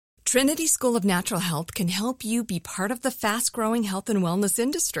Trinity School of Natural Health can help you be part of the fast-growing health and wellness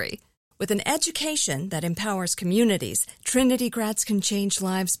industry. With an education that empowers communities, Trinity grads can change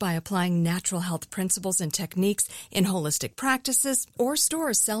lives by applying natural health principles and techniques in holistic practices or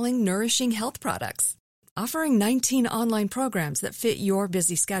stores selling nourishing health products. Offering 19 online programs that fit your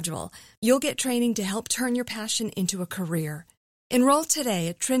busy schedule, you'll get training to help turn your passion into a career. Enroll today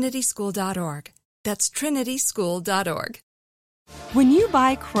at trinityschool.org. That's trinityschool.org. When you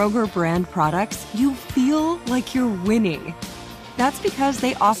buy Kroger brand products, you feel like you're winning. That's because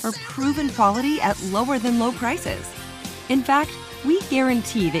they offer proven quality at lower than low prices. In fact, we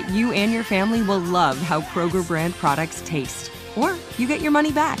guarantee that you and your family will love how Kroger brand products taste, or you get your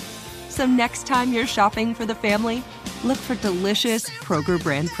money back. So next time you're shopping for the family, look for delicious Kroger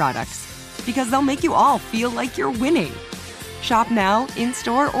brand products, because they'll make you all feel like you're winning. Shop now,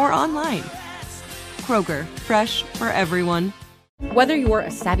 in-store, or online. Kroger, fresh for everyone. Whether you're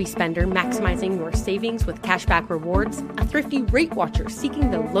a savvy spender maximizing your savings with cashback rewards, a thrifty rate watcher seeking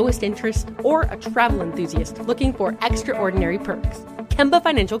the lowest interest, or a travel enthusiast looking for extraordinary perks, Kemba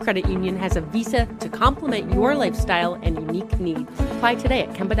Financial Credit Union has a visa to complement your lifestyle and unique needs. Apply today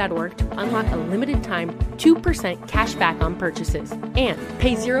at Kemba.org to unlock a limited time 2% cash back on purchases and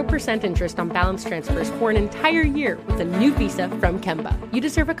pay 0% interest on balance transfers for an entire year with a new visa from Kemba. You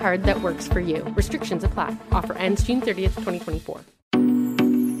deserve a card that works for you. Restrictions apply. Offer ends June 30th, 2024.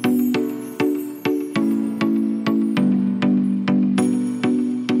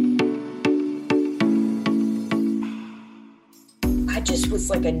 Was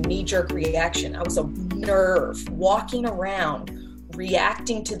like a knee-jerk reaction. I was a nerve walking around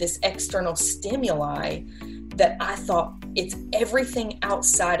reacting to this external stimuli that I thought it's everything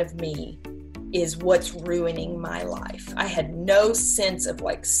outside of me is what's ruining my life. I had no sense of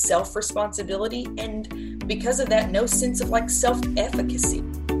like self-responsibility, and because of that, no sense of like self-efficacy.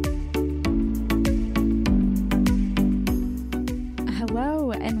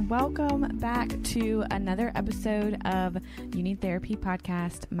 Hello, and welcome back to another episode of You Need Therapy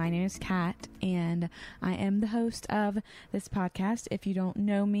podcast. My name is Kat, and I am the host of this podcast. If you don't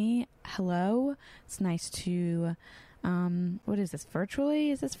know me, hello. It's nice to, what is this,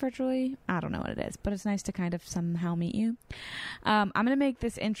 virtually? Is this virtually? I don't know what it is, but it's nice to kind of somehow meet you. I'm going to make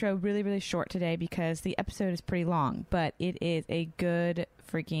this intro really, really short today because the episode is pretty long, but it is a good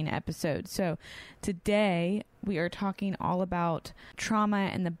freaking episode. So today we are talking all about trauma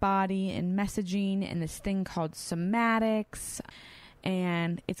and the body and messaging and this thing called somatics,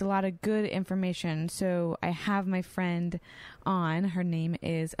 and it's a lot of good information. So I have my friend on. Her name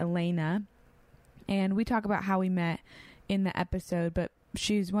is Elena, and we talk about how we met in the episode, but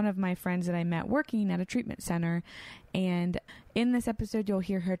she's one of my friends that I met working at a treatment center. And in this episode, you'll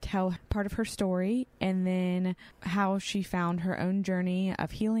hear her tell part of her story and then how she found her own journey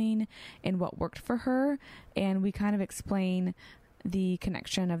of healing and what worked for her. And we kind of explain the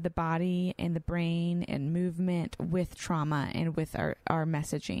connection of the body and the brain and movement with trauma and with our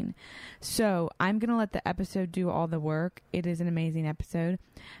messaging. So I'm going to let the episode do all the work. It is an amazing episode.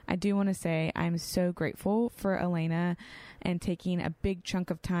 I do want to say I'm so grateful for Elena and taking a big chunk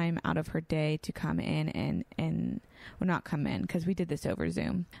of time out of her day to come in and well, not come in because we did this over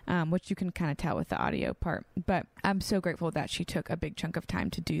Zoom, which you can kind of tell with the audio part. But I'm so grateful that she took a big chunk of time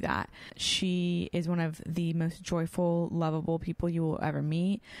to do that. She is one of the most joyful, lovable people you will ever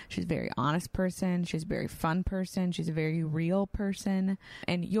meet. She's a very honest person. She's a very fun person. She's a very real person.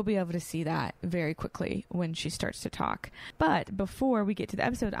 And you'll be able to see that very quickly when she starts to talk. But before we get to the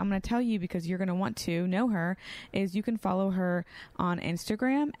episode, I'm going to tell you, because you're going to want to know her, is you can follow her on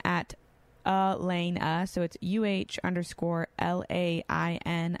Instagram at Elena, so it's UH_LAIN_UH,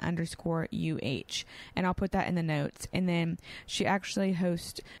 and I'll put that in the notes. And then she actually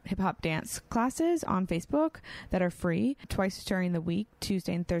hosts hip hop dance classes on Facebook that are free twice during the week,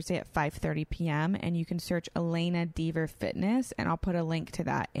 Tuesday and Thursday at 5:30 p.m. and you can search Elena Deaver Fitness, and I'll put a link to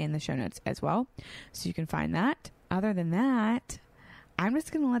that in the show notes as well, so you can find that. Other than that, I'm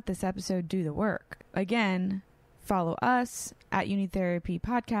just going to let this episode do the work. Again, follow us at You Need Therapy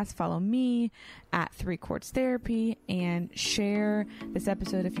Podcast. Follow me at 3 Quartz Therapy, and share this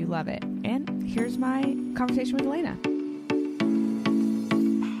episode if you love it. And here's my conversation with Elena.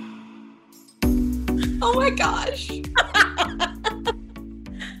 Oh my gosh.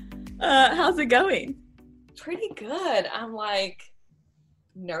 How's it going? Pretty good. I'm like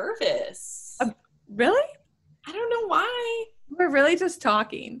nervous. Really? I don't know why. We're really just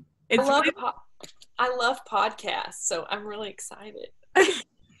talking. I love podcasts, so I'm really excited. Is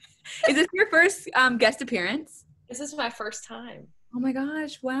this your first guest appearance? This is my first time. Oh my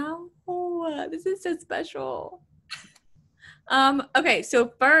gosh, wow. Oh, this is so special. Okay,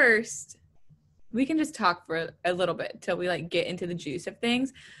 so first we can just talk for a little bit till we like get into the juice of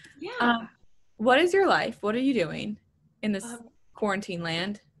things. Yeah. What is your life? What are you doing in this quarantine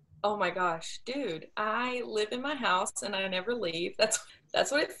land? Oh my gosh, dude, I live in my house and I never leave. That's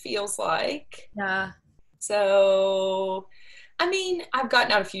what it feels like. Yeah. So, I mean, I've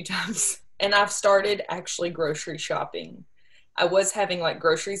gotten out a few times and I've started actually grocery shopping. I was having like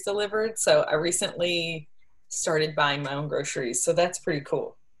groceries delivered, so I recently started buying my own groceries. So that's pretty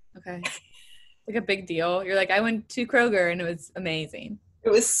cool. Okay. Like a big deal. You're like, I went to Kroger and it was amazing. It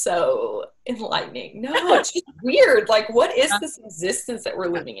was so enlightening. No, it's just weird. Like, what is this existence that we're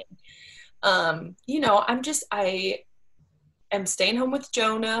living in? I am staying home with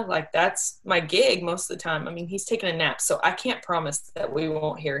Jonah. Like, that's my gig most of the time. I mean, he's taking a nap, so I can't promise that we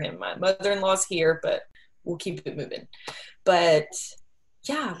won't hear him. My mother-in-law's here, but we'll keep it moving. But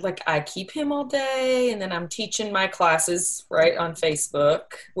yeah, like I keep him all day, and then I'm teaching my classes right on Facebook,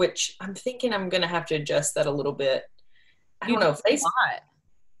 which I'm thinking I'm going to have to adjust that a little bit. I don't know. Facebook.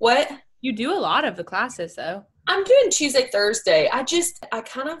 What? You do a lot of the classes, though. I'm doing Tuesday, Thursday. I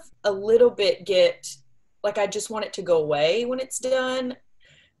kind of a little bit get, like, I just want it to go away when it's done.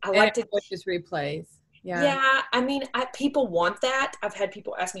 I like to just replays. Yeah. Yeah. I mean, people want that. I've had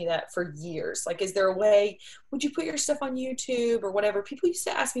people ask me that for years. Like, is there a way, would you put your stuff on YouTube or whatever? People used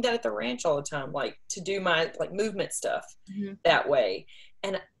to ask me that at the ranch all the time, like to do my like movement stuff that way.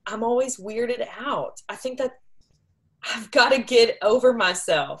 And I'm always weirded out. I think that I've got to get over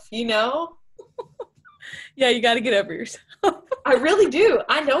myself, you know? Yeah, you got to get over yourself. I really do.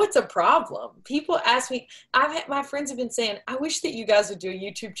 I know it's a problem. People ask me, my friends have been saying, I wish that you guys would do a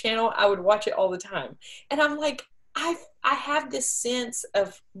YouTube channel. I would watch it all the time. And I'm like, I have this sense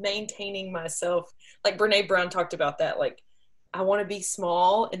of maintaining myself. Like Brene Brown talked about that. Like, I want to be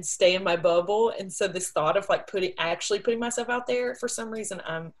small and stay in my bubble. And so this thought of like putting myself out there, for some reason,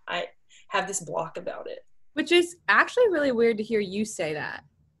 I have this block about it. Which is actually really weird to hear you say that.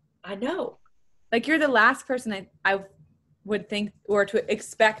 I know. Like, you're the last person I would think or to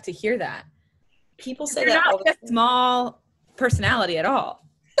expect to hear that. People say you're that not all the time. A small personality at all.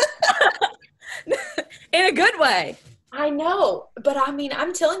 In a good way. I know. But I mean,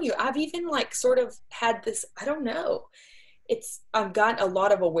 I'm telling you, I've even like sort of had this, I don't know. I've gotten a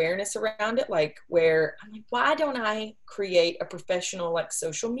lot of awareness around it, like where I'm like, why don't I create a professional like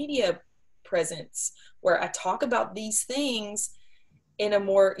social media presence where I talk about these things in a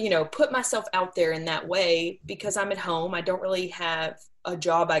more, put myself out there in that way, because I'm at home. I don't really have a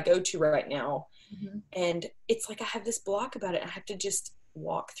job I go to right now. Mm-hmm. And it's like I have this block about it. I have to just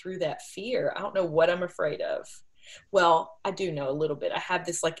walk through that fear. I don't know what I'm afraid of. Well, I do know a little bit. I have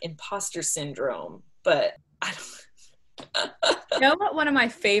this like imposter syndrome, but I don't. You know what? One of my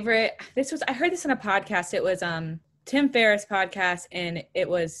favorite, I heard this on a podcast. It was Tim Ferriss podcast, and it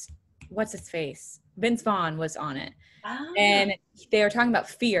was, what's his face? Vince Vaughn was on it. And they were talking about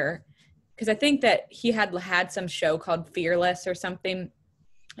fear, because I think that he had some show called Fearless or something.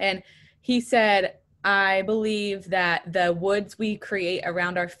 And he said, I believe that the woods we create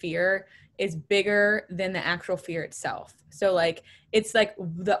around our fear is bigger than the actual fear itself. So like, it's like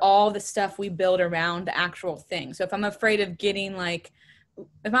all the stuff we build around the actual thing. So if I'm afraid of getting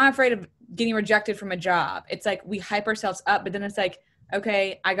rejected from a job, it's like we hype ourselves up, but then it's like,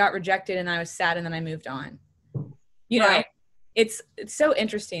 okay, I got rejected and I was sad and then I moved on. You know, right. It's so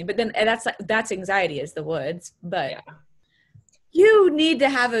interesting. But then that's anxiety is the woods. But yeah. You need to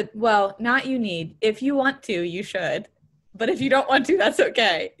have if you want to, you should. But if you don't want to, that's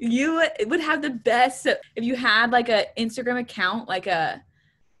okay. You would have the best, if you had like a Instagram account, I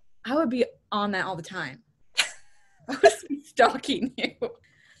would be on that all the time. I would be stalking you.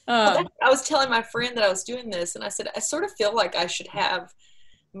 I was telling my friend that I was doing this, and I said, I sort of feel like I should have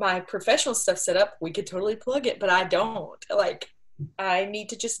my professional stuff set up. We could totally plug it, but I don't. Like, I need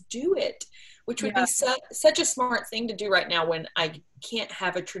to just do it, which would be such a smart thing to do right now when I can't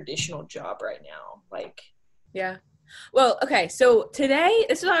have a traditional job right now. Like, yeah. Well, okay. So today,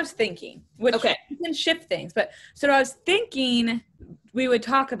 this is what I was thinking, which can shift things. But so what I was thinking we would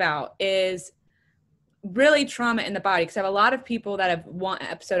talk about is really trauma in the body, because I have a lot of people that have want an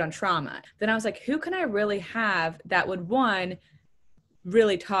episode on trauma. Then I was like, who can I really have that would, one,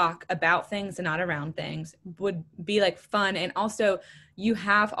 really talk about things and not around things, would be like fun, and also you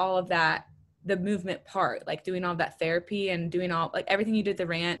have all of that, the movement part, like doing all that therapy and doing all like everything you did at the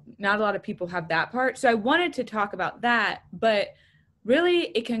rant. Not a lot of people have that part, so I wanted to talk about that, but really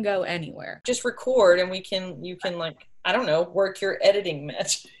it can go anywhere. Just record and you can like, I don't know, work your editing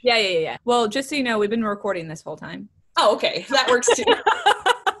match. Yeah. Well, just so you know, we've been recording this whole time. Oh, okay. That works too.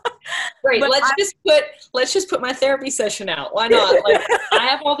 Right. Let's just put my therapy session out. Why not? Like, I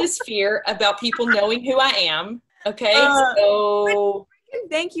have all this fear about people knowing who I am. Okay. So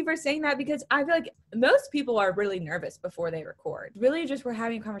thank you for saying that, because I feel like most people are really nervous before they record. Really just we're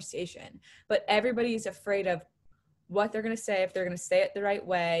having a conversation, but everybody's afraid of what they're going to say, if they're going to say it the right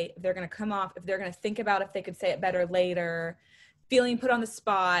way, if they're going to come off, if they're going to think about if they could say it better later, feeling put on the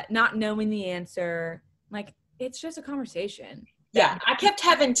spot, not knowing the answer. Like, it's just a conversation. Yeah, I kept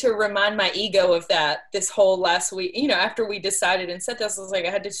having to remind my ego of that this whole last week. You know, after we decided and set this, I was like, I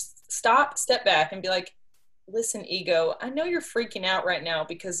had to step back and be like, listen, ego, I know you're freaking out right now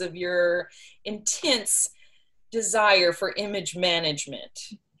because of your intense desire for image management.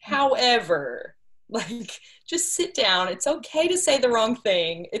 However, like, just sit down. It's okay to say the wrong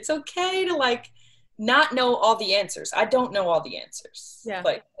thing. It's okay to, like, not know all the answers. I don't know all the answers. Yeah.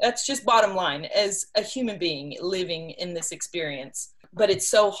 Like, that's just bottom line as a human being living in this experience. But it's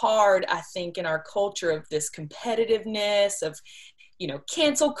so hard, I think, in our culture of this competitiveness of, you know,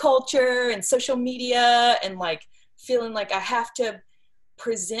 cancel culture and social media, and like feeling like I have to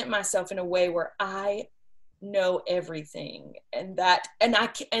present myself in a way where I know everything. And I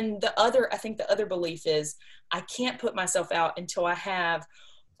think the other belief is I can't put myself out until I have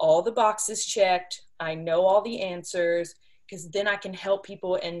all the boxes checked. I know all the answers, because then I can help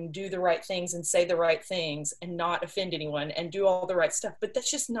people and do the right things and say the right things and not offend anyone and do all the right stuff. But that's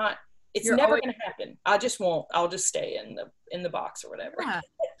just not, it's never going to happen. I just won't. I'll just stay in the box or whatever. Yeah.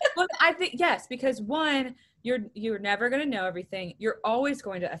 Well, I think, yes, because one, you're never going to know everything. You're always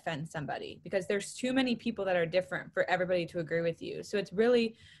going to offend somebody, because there's too many people that are different for everybody to agree with you. So it's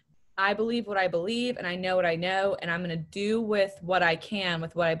really, I believe what I believe, and I know what I know, and I'm going to do with what I can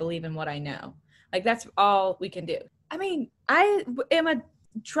with what I believe and what I know. Like, that's all we can do. I mean, I am a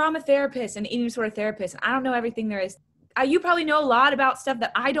trauma therapist and eating disorder therapist, and I don't know everything there is. You probably know a lot about stuff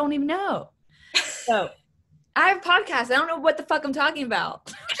that I don't even know. So I have podcasts. I don't know what the fuck I'm talking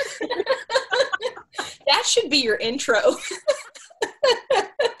about. That should be your intro.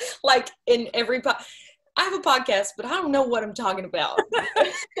 Like, in every I have a podcast, but I don't know what I'm talking about.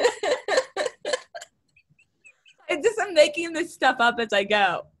 I'm making this stuff up as I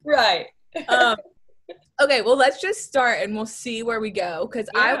go. Right. Okay, well, let's just start and we'll see where we go. Because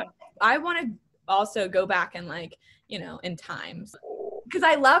I want to also go back and, like, you know, in times. Because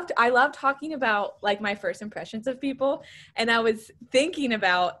I loved talking about, like, my first impressions of people. And I was thinking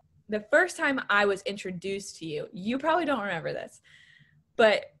about the first time I was introduced to you. You probably don't remember this,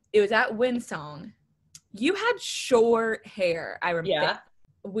 but it was at Windsong. You had short hair, I remember. Yeah.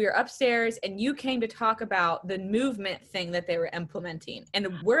 We were upstairs and you came to talk about the movement thing that they were implementing. And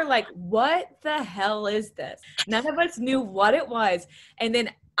we're like, what the hell is this? None of us knew what it was. And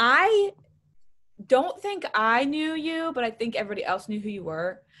then I don't think I knew you, but I think everybody else knew who you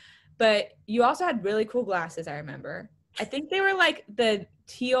were. But you also had really cool glasses, I remember. I think they were like the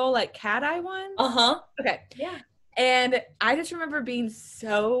teal, like cat eye ones. Uh-huh. Okay. Yeah. And I just remember being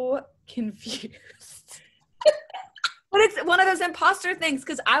so confused. But it's one of those imposter things,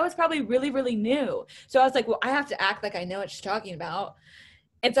 because I was probably really, really new. So I was like, well, I have to act like I know what she's talking about.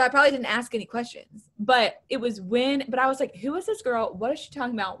 And so I probably didn't ask any questions. But I was like, who is this girl? What is she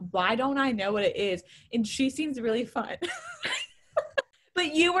talking about? Why don't I know what it is? And she seems really fun.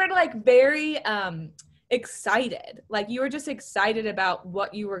 But you were, like, very excited. Like, you were just excited about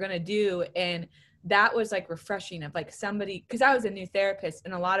what you were going to do. And that was, like, refreshing of, like, somebody, because I was a new therapist,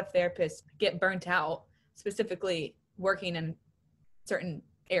 and a lot of therapists get burnt out, specifically working in certain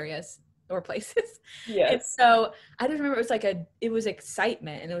areas or places. Yes. And so I just remember it was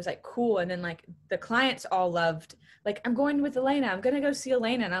excitement, and it was, like, cool. And then, like, the clients all loved, like, I'm going with Elena. I'm going to go see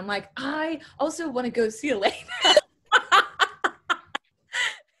Elena. And I'm like, I also want to go see Elena.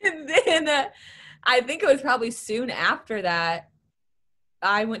 And then I think it was probably soon after that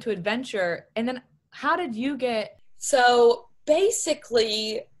I went to Adventure. And then how did you get? So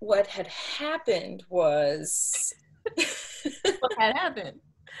basically what had happened was What had happened?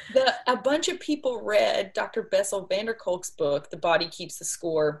 A bunch of people read Dr. Bessel van der Kolk's book, The Body Keeps the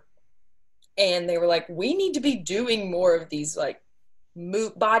Score. And they were like, we need to be doing more of these, like,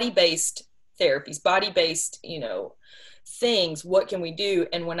 body-based therapies, body-based, you know, things. What can we do?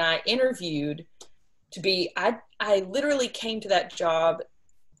 And when I interviewed I literally came to that job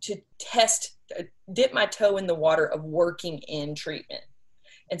to dip my toe in the water of working in treatment.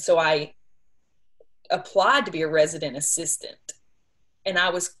 And so I applied to be a resident assistant, and I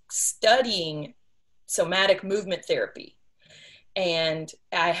was studying somatic movement therapy. And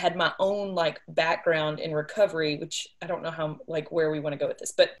I had my own, like, background in recovery, which I don't know how, like, where we want to go with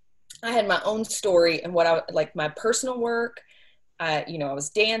this, but I had my own story and what my personal work. I was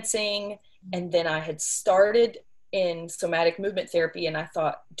dancing, and then I had started in somatic movement therapy, and I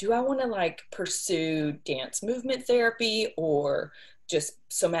thought, do I want to like pursue dance movement therapy or just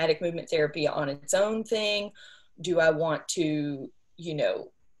somatic movement therapy on its own thing? Do I want to,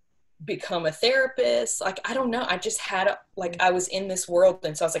 become a therapist? Like, I don't know. I just had I was in this world.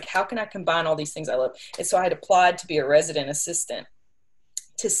 And so I was like, how can I combine all these things I love? And so I had applied to be a resident assistant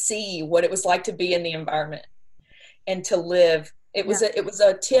to see what it was like to be in the environment and to live. It was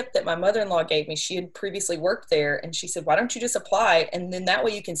a tip that my mother-in-law gave me. She had previously worked there, and she said, why don't you just apply? And then that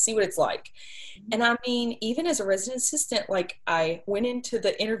way you can see what it's like. And I mean, even as a resident assistant, like, I went into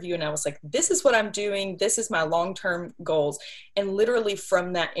the interview and I was like, this is what I'm doing. This is my long-term goals. And literally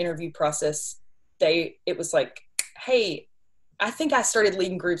from that interview process, it was like, hey, I think I started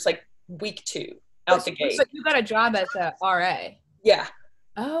leading groups like week 2 out the gate. So you got a job as a RA. Yeah.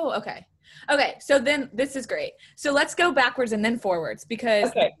 Oh, okay. Okay, so then this is great. So let's go backwards and then forwards,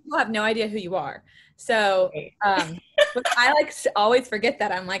 because people have no idea who you are. So but I always forget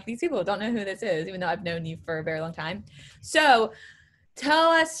that. I'm like, these people don't know who this is, even though I've known you for a very long time. So tell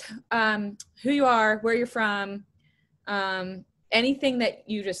us who you are, where you're from, anything that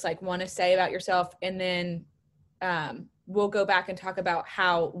you just like want to say about yourself, and then we'll go back and talk about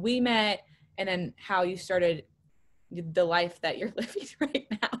how we met and then how you started the life that you're living right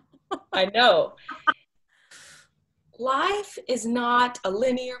now. I know. Life is not a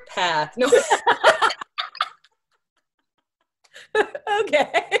linear path. No.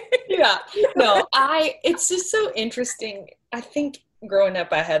 Okay. Yeah. No, it's just so interesting. I think growing up,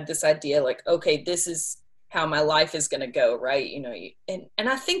 I had this idea like, okay, this is how my life is going to go, right? And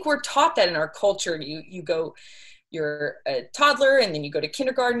I think we're taught that in our culture. You're a toddler, and then you go to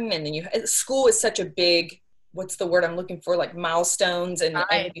kindergarten, and then school is such a big, what's the word I'm looking for? Like milestones. And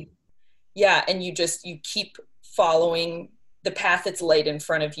you keep following the path that's laid in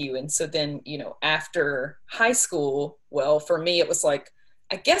front of you. And so then, after high school, well, for me, it was like,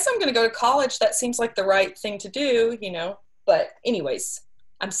 I guess I'm going to go to college. That seems like the right thing to do, but anyways,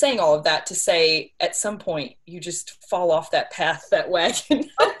 I'm saying all of that to say at some point you just fall off that path, that wagon,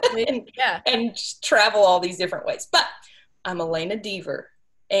 and travel all these different ways. But I'm Elena Deaver,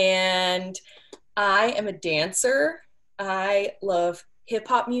 and I am a dancer. I love hip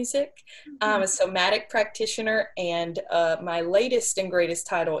hop music. I'm a somatic practitioner, and my latest and greatest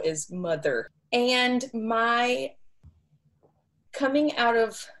title is mother. And my coming out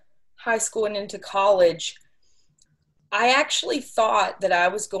of high school and into college, I actually thought that I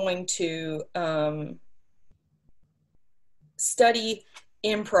was going to study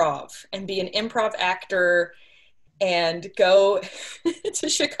improv and be an improv actor and go to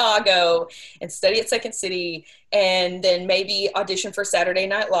Chicago and study at Second City, and then maybe audition for Saturday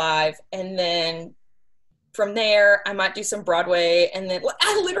Night Live. And then from there, I might do some Broadway. And then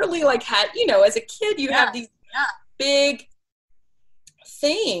I literally had, as a kid, you have these big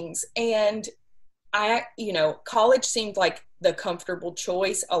things. And college seemed like the comfortable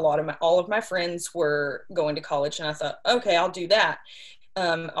choice. All of my friends were going to college, and I thought, okay, I'll do that.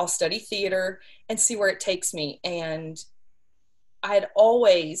 I'll study theater and see where it takes me. And I had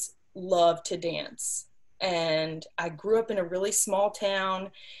always loved to dance. And I grew up in a really small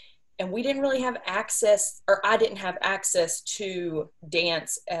town, and we didn't really have access, or I didn't have access to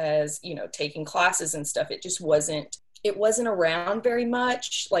dance as, taking classes and stuff. It wasn't around very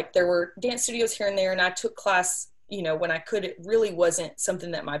much. Like, there were dance studios here and there, and I took class, when I could. It really wasn't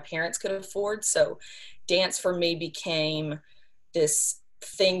something that my parents could afford. So dance for me became this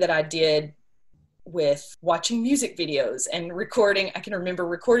thing that I did with watching music videos and recording. I can remember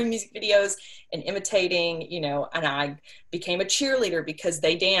recording music videos and imitating, and I became a cheerleader because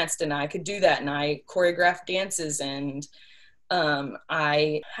they danced and I could do that. And I choreographed dances, and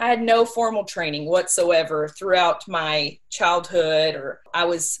I had no formal training whatsoever throughout my childhood. Or I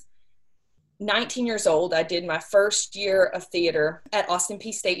was 19 years old. I did my first year of theater at Austin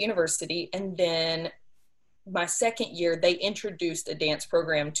Peay State University. And then my second year, they introduced a dance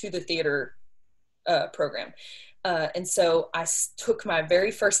program to the theater program. And so I took my very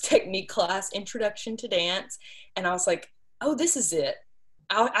first technique class, Introduction to Dance, and I was like, oh, this is it.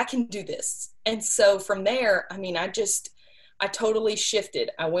 I can do this. And so from there, I totally shifted.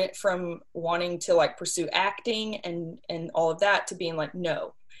 I went from wanting to pursue acting and all of that to being like,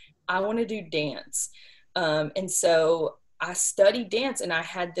 no, I want to do dance. And so I studied dance, and I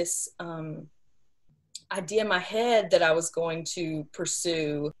had this idea in my head that I was going to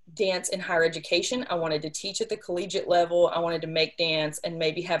pursue dance in higher education. I wanted to teach at the collegiate level. I wanted to make dance and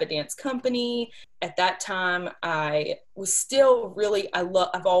maybe have a dance company. At that time, I was still really,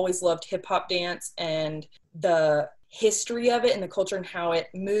 I've always loved hip hop dance, and the history of it and the culture and how it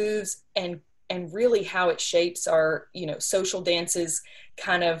moves and really how it shapes our, social dances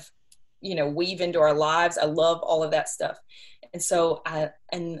kind of, weave into our lives. I love all of that stuff. And so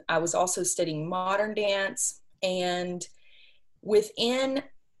I was also studying modern dance, and within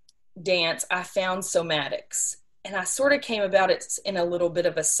dance, I found somatics. And I sort of came about it in a little bit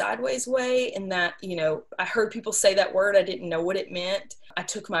of a sideways way, in that, I heard people say that word. I didn't know what it meant. I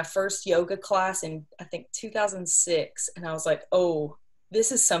took my first yoga class in, I think, 2006. And I was like, oh,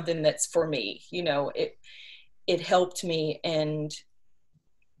 this is something that's for me. It helped me. And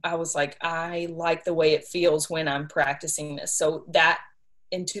I was like, I like the way it feels when I'm practicing this. So that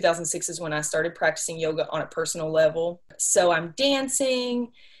in 2006 is when I started practicing yoga on a personal level. So I'm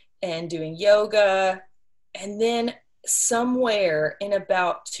dancing and doing yoga. And then somewhere in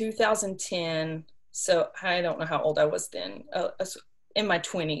about 2010, so I don't know how old I was then, in my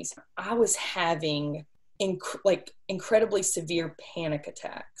 20s, I was having incredibly severe panic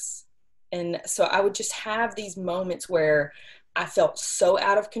attacks. And so I would just have these moments where I felt so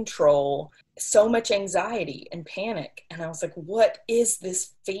out of control, so much anxiety and panic. And I was like, what is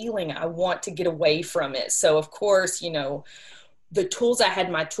this feeling? I want to get away from it. So of course, the tools I had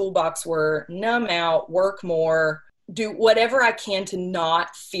in my toolbox were numb out, work more, do whatever I can to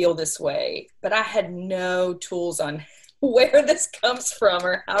not feel this way. But I had no tools on where this comes from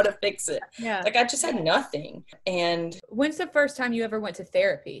or how to fix it. Yeah. I just had nothing. And when's the first time you ever went to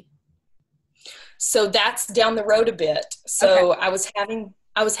therapy? So that's down the road a bit. So okay. I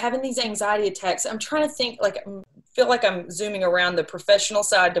was having these anxiety attacks. I'm trying to think, I feel like I'm zooming around the professional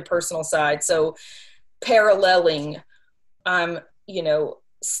side to personal side. So paralleling, I'm,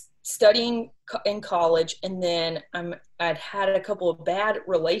 studying in college, and then I'd had a couple of bad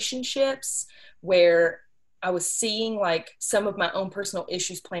relationships where I was seeing some of my own personal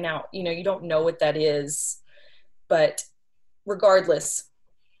issues playing out. You don't know what that is, but regardless,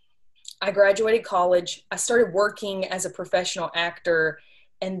 I graduated college. I started working as a professional actor,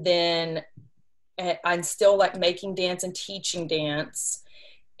 and then I'm still making dance and teaching dance.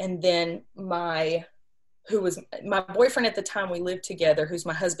 And then who was my boyfriend at the time we lived together, who's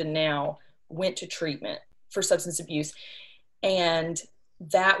my husband now, went to treatment for substance abuse. And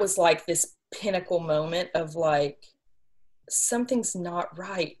that was this pinnacle moment of something's not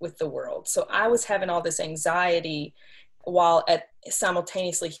right with the world. So I was having all this anxiety while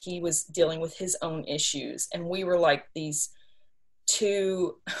simultaneously he was dealing with his own issues. And we were these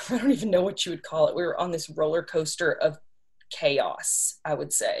two, I don't even know what you would call it. We were on this roller coaster of chaos, I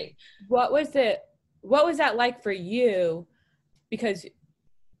would say. What was that like for you? Because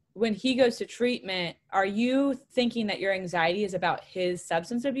when he goes to treatment, are you thinking that your anxiety is about his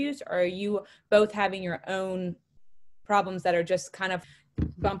substance abuse, or are you both having your own problems that are just kind of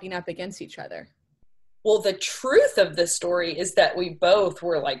bumping up against each other? Well, the truth of the story is that we both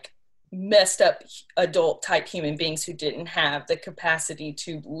were messed up adult type human beings who didn't have the capacity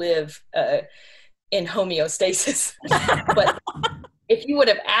to live in homeostasis. But if you would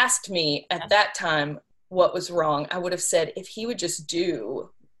have asked me at that time what was wrong, I would have said, if he would just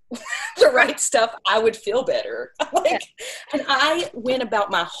do the right stuff, I would feel better. And I went about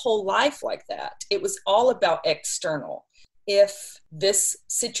my whole life like that. It was all about external. If this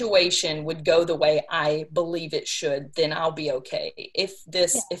situation would go the way I believe it should, then I'll be okay. If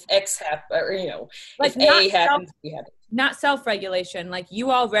X happens, or, if A happens, B happens. Not self-regulation.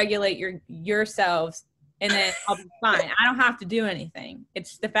 You all regulate yourselves, and then I'll be fine. I don't have to do anything.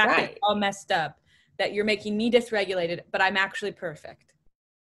 It's the fact that it's all messed up, that you're making me dysregulated, but I'm actually perfect.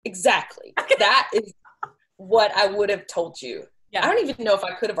 Exactly. That is what I would have told you. Yeah. I don't even know if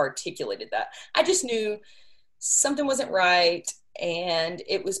I could have articulated that. I just knew something wasn't right, and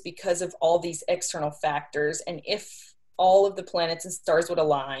it was because of all these external factors. And if all of the planets and stars would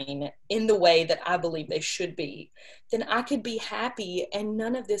align in the way that I believe they should be, then I could be happy and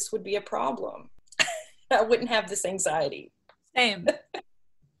none of this would be a problem. I wouldn't have this anxiety. Same.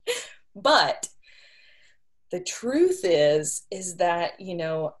 But the truth is that,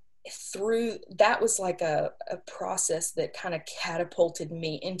 through that was a process that kind of catapulted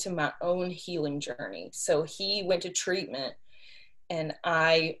me into my own healing journey. So he went to treatment, and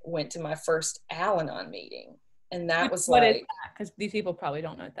I went to my first Al-Anon meeting, and that was what is that? Because these people probably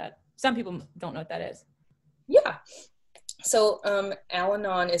don't know what that. Some people don't know what that is. Yeah. So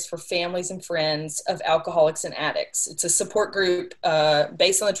Al-Anon is for families and friends of alcoholics and addicts. It's a support group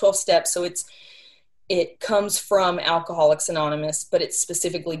based on the 12 steps. So it comes from Alcoholics Anonymous, but it's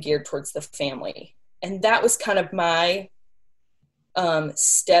specifically geared towards the family. And that was kind of my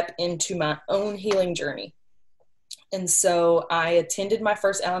step into my own healing journey. And so I attended my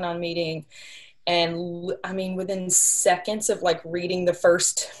first Al-Anon meeting, And I mean, within seconds of like reading the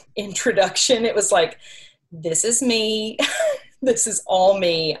first introduction, it was like, this is me. This is all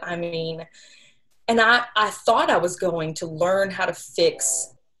me. I mean, and I thought I was going to learn how to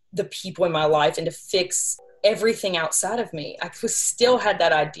fix the people in my life and to fix everything outside of me. I still had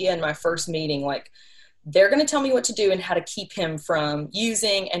that idea in my first meeting, like, they're going to tell me what to do and how to keep him from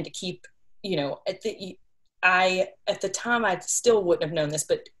using and to keep, you know, at the time, I still wouldn't have known this,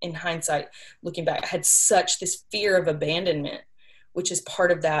 but in hindsight, looking back, I had such this fear of abandonment, which is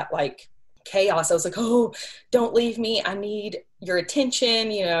part of that, like, chaos. I was like, oh, don't leave me. I need your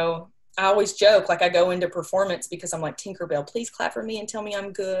attention. You know, I always joke, like, I go into performance because I'm like, Tinkerbell, please clap for me and tell me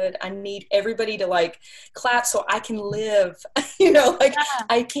I'm good. I need everybody to like clap so I can live. You know, like, yeah.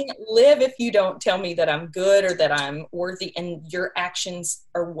 I can't live if you don't tell me that I'm good or that I'm worthy. And your actions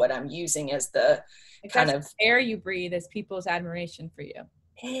are what I'm using as the kind of air you breathe is people's admiration for you.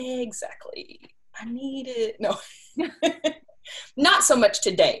 Exactly. I need it. No, not so much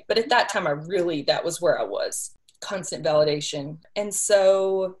today, but at that time, that was where I was. Constant validation. And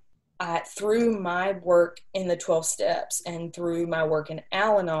so through my work in the 12 steps and through my work in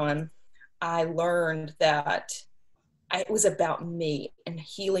Al-Anon, I learned that it was about me and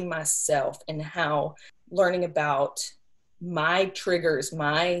healing myself, and how learning about my triggers,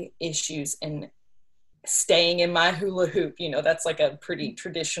 my issues, and staying in my hula hoop. You know, that's like a pretty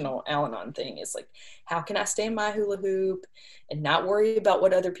traditional Al-Anon thing, is like, how can I stay in my hula hoop and not worry about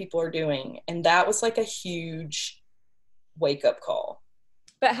what other people are doing? And that was like a huge wake up call.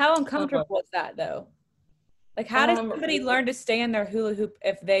 But how uncomfortable was that though? Like, how does somebody learn to stay in their hula hoop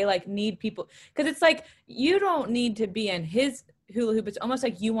if they like need people? Because it's like, you don't need to be in his hula hoop. It's almost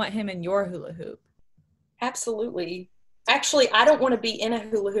like you want him in your hula hoop. Absolutely. Actually, I don't want to be in a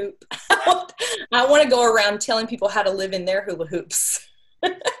hula hoop. I want to go around telling people how to live in their hula hoops.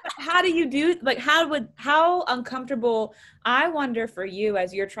 How do you do, like, how uncomfortable, I wonder for you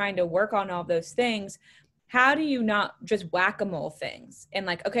as you're trying to work on all those things, how do you not just whack-a-mole things and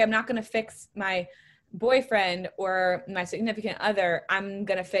like, okay, I'm not going to fix my boyfriend or my significant other. I'm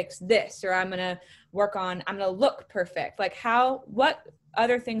going to fix this, or I'm going to look perfect. Like, what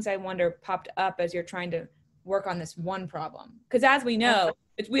other things, I wonder, popped up as you're trying to work on this one problem? Because as we know,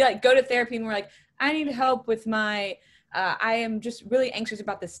 we like go to therapy and we're like, I need help with my, I am just really anxious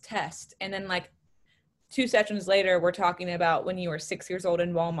about this test. And then like 2 sessions later, we're talking about when you were 6 years old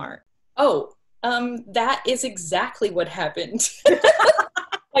in Walmart. Oh, that is exactly what happened.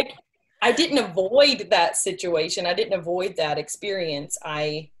 Like, I didn't avoid that situation. I didn't avoid that experience.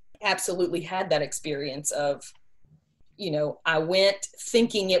 I absolutely had that experience of, you know, I went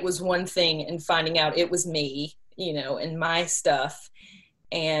thinking it was one thing and finding out it was me, you know, and my stuff.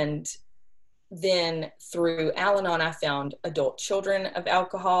 And then through Al-Anon, I found adult children of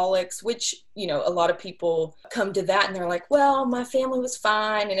alcoholics, which, you know, a lot of people come to that and they're like, well, my family was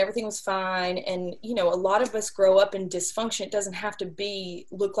fine and everything was fine. And, you know, a lot of us grow up in dysfunction. It doesn't have to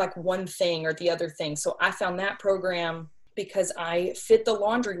look like one thing or the other thing. So I found that program because I fit the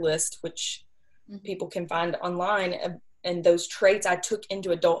laundry list, which people can find online, and those traits I took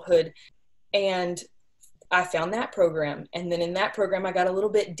into adulthood. And I found that program. And then in that program, I got a little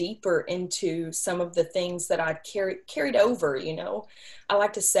bit deeper into some of the things that I'd carried over. You know, I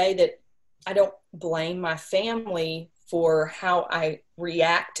like to say that I don't blame my family for how I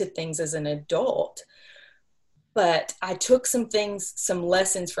react to things as an adult, but I took some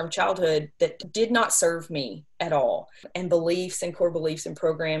lessons from childhood that did not serve me at all, and beliefs and core beliefs and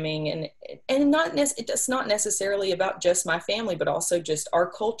programming. And it's not necessarily about just my family, but also just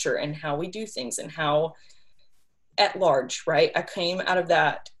our culture and how we do things and how at large, right? I came out of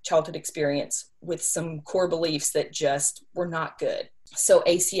that childhood experience with some core beliefs that just were not good. So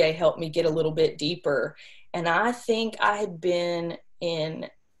ACA helped me get a little bit deeper. And I think I had been in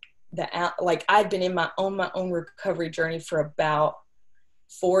I'd been in my own recovery journey for about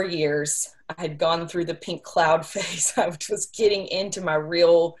 4 years. I had gone through the pink cloud phase. I was getting into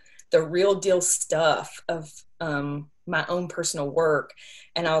the real deal stuff of my own personal work.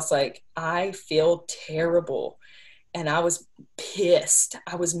 And I was like, I feel terrible. And I was pissed.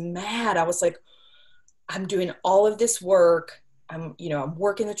 I was mad. I was like, I'm doing all of this work. I'm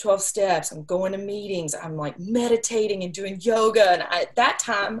working the 12 steps. I'm going to meetings. I'm like meditating and doing yoga. And at that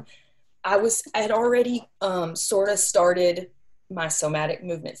time, I had already sort of started my somatic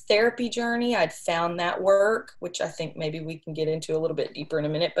movement therapy journey. I'd found that work, which I think maybe we can get into a little bit deeper in a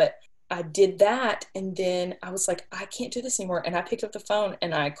minute, but I did that. And then I was like, I can't do this anymore. And I picked up the phone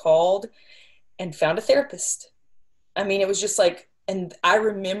and I called and found a therapist. I mean, it was just like, And I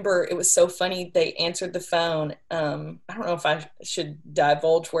remember it was so funny. They answered the phone. I don't know if I should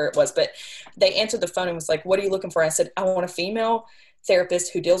divulge where it was, but they answered the phone and was like, what are you looking for? I said, I want a female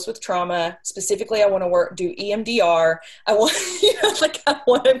therapist who deals with trauma. Specifically, I want to do EMDR. I want, I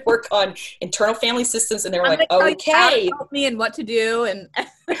want to work on internal family systems. And they were like, okay. Help me and what to do. And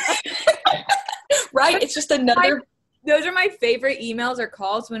right. It's just another. Those are my favorite emails or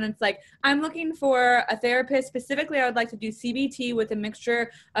calls when it's like, I'm looking for a therapist. Specifically, I would like to do CBT with a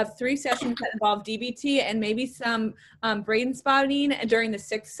mixture of 3 sessions that involve DBT and maybe some brain spotting during the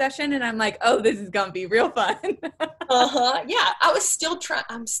 6th session. And I'm like, oh, this is going to be real fun. Yeah. I was still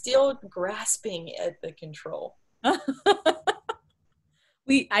I'm still grasping at the control. I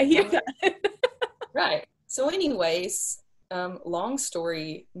hear that. Right. So anyways, long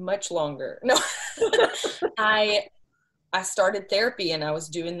story, much longer. No, I started therapy and I was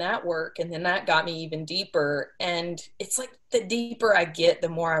doing that work, and then that got me even deeper. And it's like the deeper I get, the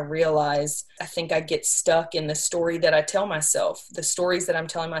more I realize I think I get stuck in the story that I tell myself, the stories that I'm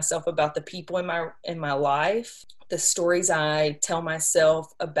telling myself about the people in my life, the stories I tell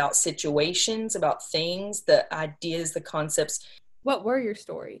myself about situations, about things, the ideas, the concepts. What were your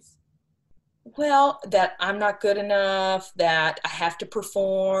stories? Well, that I'm not good enough, that I have to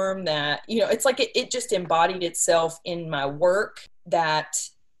perform, that, it's like it just embodied itself in my work, that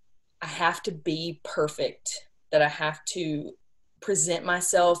I have to be perfect, that I have to present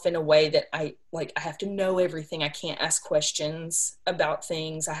myself in a way that I have to know everything. I can't ask questions about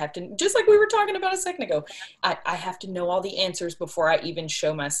things. I have to, just like we were talking about a second ago, I have to know all the answers before I even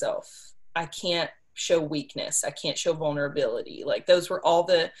show myself. I can't show weakness. I can't show vulnerability. Like those were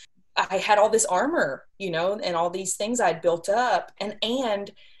I had all this armor, and all these things I'd built up.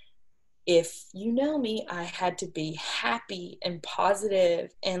 And if you know me, I had to be happy and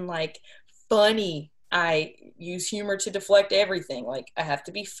positive and funny. I use humor to deflect everything. Like I have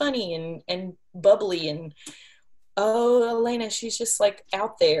to be funny and bubbly and, oh, Elena, she's just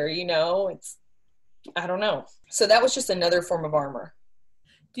out there, I don't know. So that was just another form of armor.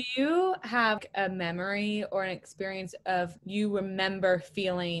 Do you have a memory or an experience of you remember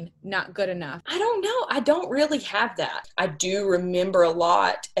feeling not good enough? I don't know. I don't really have that. I do remember a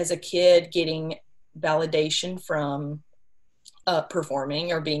lot as a kid getting validation from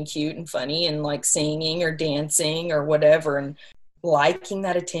performing or being cute and funny and singing or dancing or whatever and liking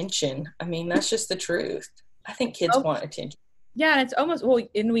that attention. I mean, that's just the truth. I think kids want attention. Yeah, and it's almost,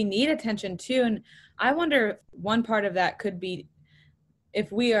 and we need attention too. And I wonder one part of that could be if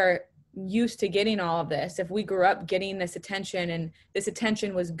we are used to getting all of this, if we grew up getting this attention and this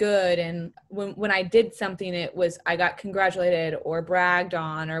attention was good, and when I did something, I got congratulated or bragged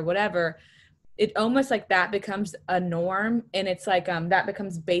on or whatever, it almost that becomes a norm, and it's that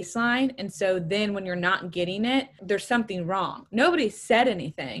becomes baseline. And so then when you're not getting it, there's something wrong. Nobody said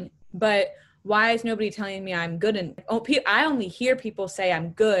anything, but why is nobody telling me I'm good? And I only hear people say I'm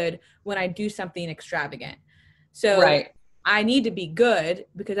good when I do something extravagant. So right. I need to be good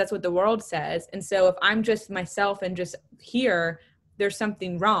because that's what the world says. And so if I'm just myself and just here, there's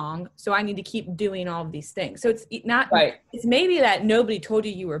something wrong. So I need to keep doing all of these things. So it's not, right. It's maybe that nobody told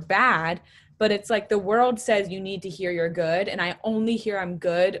you were bad, but it's the world says you need to hear you're good. And I only hear I'm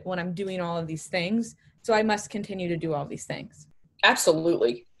good when I'm doing all of these things. So I must continue to do all these things.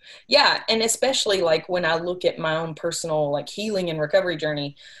 Absolutely. Yeah. And especially when I look at my own personal healing and recovery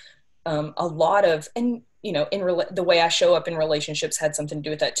journey, a lot of, and the way I show up in relationships had something to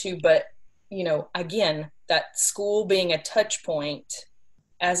do with that too. But, again, that school being a touch point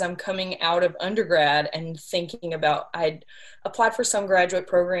as I'm coming out of undergrad and thinking about, I'd applied for some graduate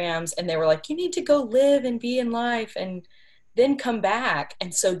programs and they were like, you need to go live and be in life and then come back.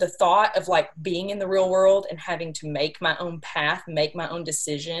 And so the thought of being in the real world and having to make my own path, make my own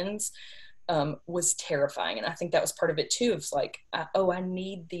decisions, was terrifying. And I think that was part of it too. It's I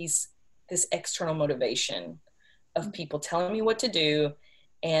need this external motivation of people telling me what to do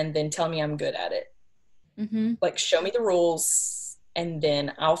and then telling me I'm good at it. Mm-hmm. Show me the rules and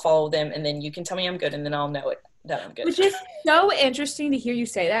then I'll follow them, and then you can tell me I'm good and then I'll know that I'm good. Which is so interesting to hear you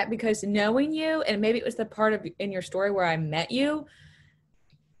say that, because knowing you, and maybe it was the part of in your story where I met you,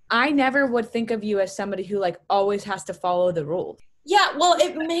 I never would think of you as somebody who always has to follow the rules. Yeah, well,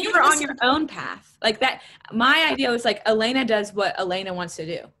 it made you were on your own path. That my idea was Elena does what Elena wants to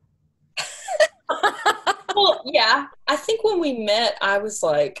do. Well, yeah. I think when we met, I was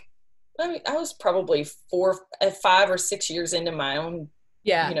I was probably 5 or 6 years into my own,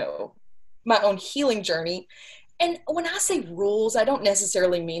 my own healing journey. And when I say rules, I don't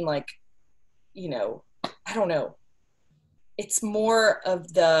necessarily mean I don't know. It's more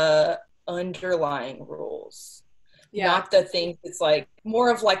of the underlying rules. not the things. It's like more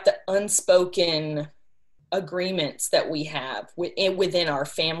of like the unspoken agreements that we have within our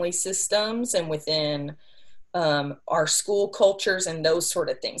family systems and within our school cultures and those sort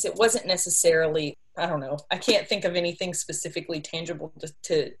of things. It wasn't necessarily, I don't know, I can't think of anything specifically tangible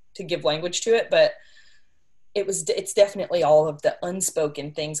to give language to it, but it's definitely all of the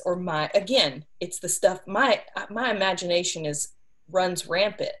unspoken things, or it's the stuff, my imagination runs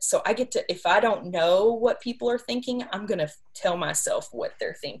rampant. So I get to, if I don't know what people are thinking, I'm going to tell myself what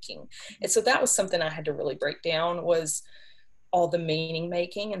they're thinking. And so that was something I had to really break down, was all the meaning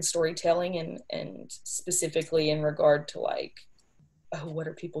making and storytelling, and specifically in regard to like, oh, what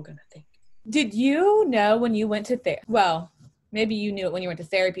are people going to think? Did you know when you went to therapy? Well, maybe you knew it when you went to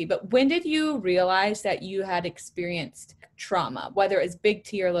therapy, but when did you realize that you had experienced trauma, whether it's big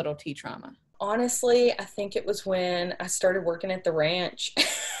T or little T trauma? Honestly, I think it was when I started working at the ranch.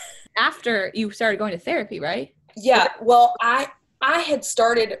 After you started going to therapy, right? Yeah. Well, I had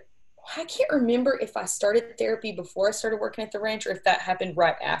started, I can't remember if I started therapy before I started working at the ranch or if that happened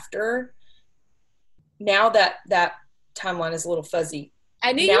right after. Now that timeline is a little fuzzy.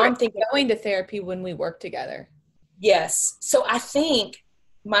 I knew you were going to therapy when we worked together. Yes. So I think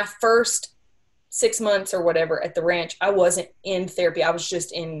my first 6 months or whatever at the ranch, I wasn't in therapy. I was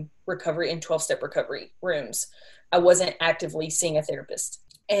just in recovery, in 12-step recovery rooms. I wasn't actively seeing a therapist.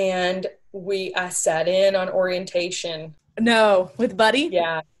 And I sat in on orientation. No, with Buddy?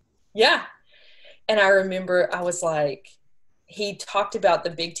 Yeah. Yeah. And I remember I was like, he talked about the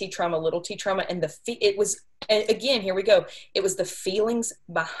big T trauma, little T trauma, and it was, again, here we go. It was the feelings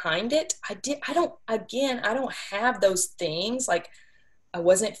behind it. I don't have those things. Like, I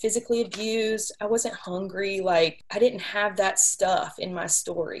wasn't physically abused. I wasn't hungry. Like, I didn't have that stuff in my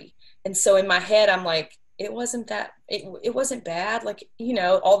story. And so in my head, I'm like, it wasn't it wasn't bad. Like,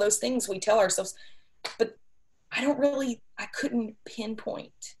 all those things we tell ourselves, but I couldn't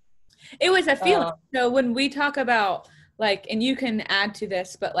pinpoint. It was a feeling. So when we talk about like, and you can add to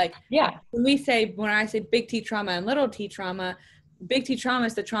this, but like, yeah, when I say big T trauma and little T trauma, big T trauma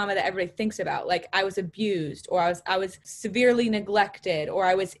is the trauma that everybody thinks about. Like, I was abused, or I was severely neglected, or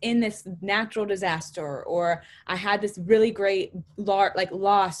I was in this natural disaster, or I had this really great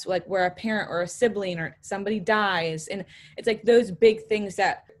loss, like where a parent or a sibling or somebody dies. And it's like those big things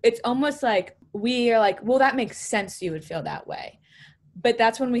that it's almost like we are like, well, that makes sense. You would feel that way. But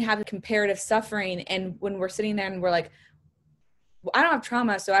that's when we have comparative suffering. And when we're sitting there and we're like, well, I don't have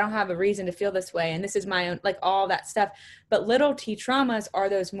trauma, so I don't have a reason to feel this way. And this is my own, like all that stuff. But little T traumas are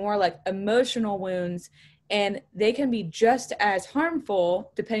those more like emotional wounds, and they can be just as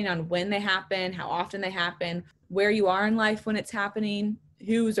harmful depending on when they happen, how often they happen, where you are in life when it's happening,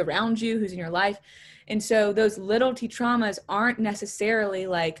 who's around you, who's in your life. And so those little T traumas aren't necessarily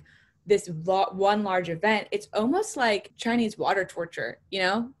like this one large event. It's almost like Chinese water torture,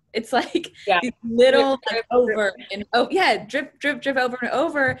 It's like these little drip over and drip over and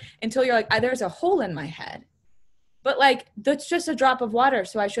over until you're like, there's a hole in my head. But like, that's just a drop of water,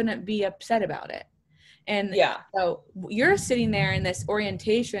 so I shouldn't be upset about it. And so you're sitting there in this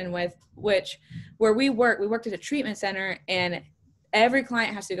orientation where we worked at a treatment center, and every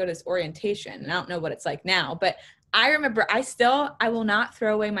client has to go to this orientation. And I don't know what it's like now, but I remember I will not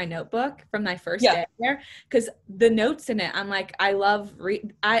throw away my notebook from my first day there, because the notes in it, I'm like,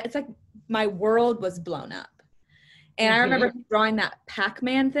 it's like my world was blown up. And I remember drawing that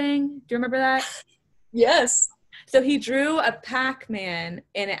Pac-Man thing. Do you remember that? Yes. So he drew a Pac-Man,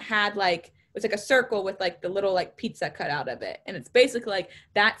 and it had it was like a circle with like the little like pizza cut out of it. And it's basically like,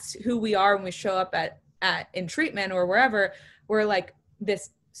 that's who we are when we show up in treatment or wherever. We're like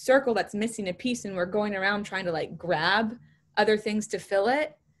this circle that's missing a piece, and we're going around trying to like grab other things to fill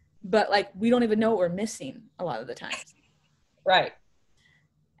it, but like we don't even know what we're missing a lot of the times. Right.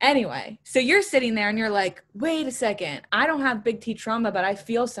 Anyway, so you're sitting there and you're like, wait a second, I don't have big T trauma, but I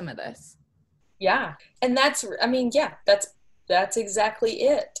feel some of this. Yeah. And that's exactly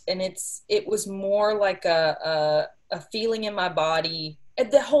it. And it was more like a feeling in my body.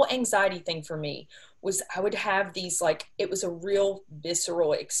 The whole anxiety thing for me was I would have these, like, it was a real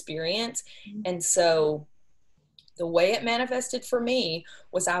visceral experience. And so the way it manifested for me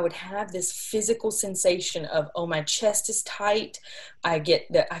was I would have this physical sensation of, oh, my chest is tight. I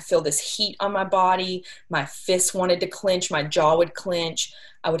feel this heat on my body. My fists wanted to clench. My jaw would clench.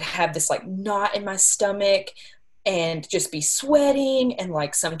 I would have this like knot in my stomach and just be sweating and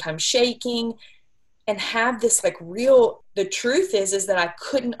like sometimes shaking, and have this like the truth is that I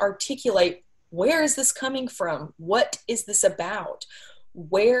couldn't articulate, where is this coming from? What is this about?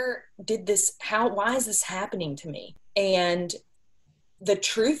 Why is this happening to me? And the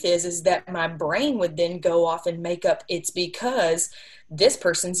truth is that my brain would then go off and make up, it's because this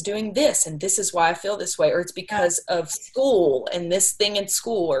person's doing this and this is why I feel this way, or it's because of school and this thing in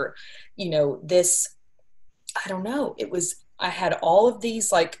school, or, this, I don't know. I had all of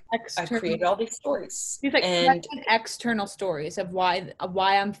these, like, I created all these stories. These and external stories of why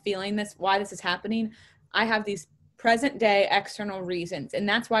I'm feeling this, why this is happening. I have these present day external reasons. And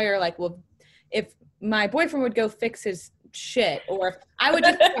that's why you're like, well, if my boyfriend would go fix his shit, or if I would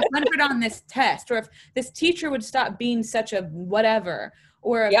just get 100 on this test, or if this teacher would stop being such a whatever,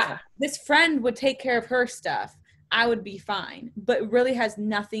 or if this friend would take care of her stuff, I would be fine. But it really has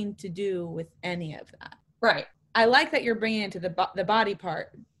nothing to do with any of that. Right. I like that you're bringing it to the body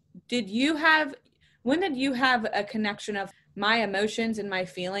part. When did you have a connection of my emotions and my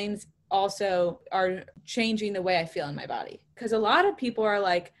feelings also are changing the way I feel in my body? Because a lot of people are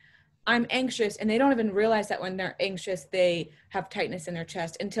like, I'm anxious, and they don't even realize that when they're anxious, they have tightness in their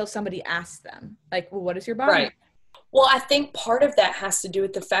chest until somebody asks them, like, well, what is your body? Right. Well, I think part of that has to do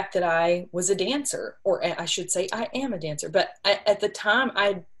with the fact that I was a dancer, or I should say I am a dancer. But at the time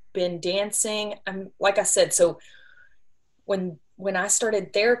I'd been dancing. Like I said, so when I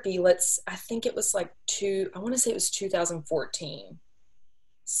started therapy, I think it was like I want to say it was 2014.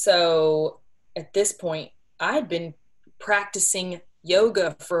 So at this point, I had been practicing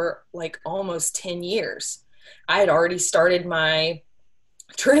yoga for like almost 10 years. I had already started my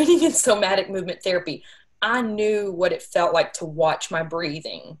training in somatic movement therapy. I knew what it felt like to watch my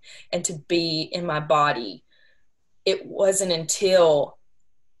breathing and to be in my body. It wasn't until,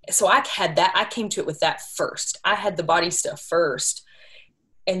 so I came to it with that first. I had the body stuff first.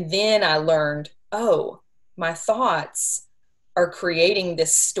 And then I learned, my thoughts are creating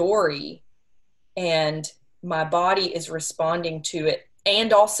this story, and my body is responding to it.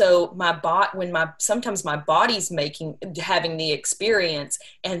 And also sometimes my body's having the experience.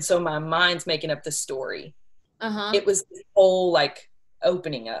 And so my mind's making up the story. It was this whole like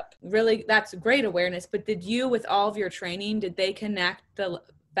opening up. Really, that's great awareness. But did you, with all of your training, did they connect the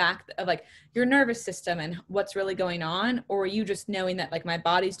fact of like your nervous system and what's really going on? Or were you just knowing that like my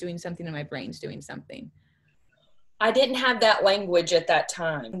body's doing something and my brain's doing something? I didn't have that language at that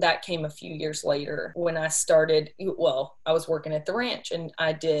time. That came a few years later when I started. Well, I was working at the ranch, and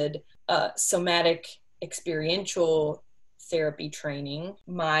I did somatic experiential therapy training.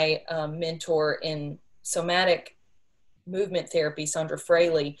 My mentor in somatic movement therapy, Sandra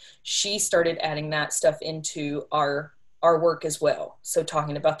Fraley, she started adding that stuff into our work as well. So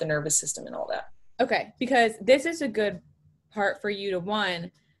talking about the nervous system and all that. Okay, because this is a good part for you to,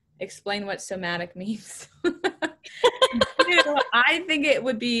 explain what somatic means. Two, I think it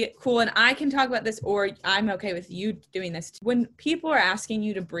would be cool, and I can talk about this, or I'm okay with you doing this. When people are asking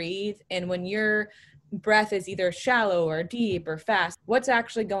you to breathe, and when your breath is either shallow or deep or fast, what's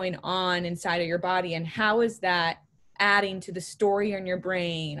actually going on inside of your body, and how is that adding to the story in your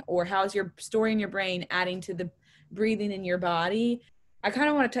brain, or how's your story in your brain adding to the breathing in your body? I kind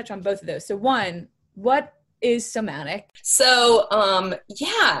of want to touch on both of those. So one, what is somatic? So,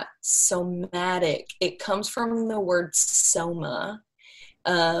 somatic. It comes from the word soma,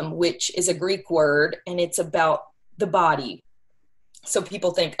 which is a Greek word, and it's about the body. So people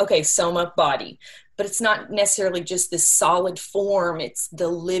think, okay, soma, body, but it's not necessarily just this solid form. It's the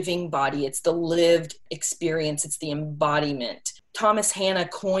living body. It's the lived experience. It's the embodiment. Thomas Hanna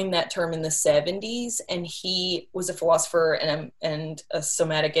coined that term in the 70s, and he was a philosopher and a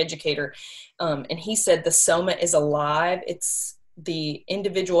somatic educator. And he said the soma is alive. It's the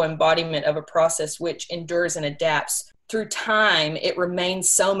individual embodiment of a process which endures and adapts. Through time, it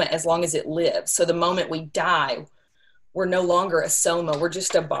remains soma as long as it lives. So the moment we die, we're no longer a soma. We're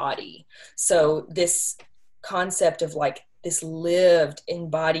just a body. So this concept of like this lived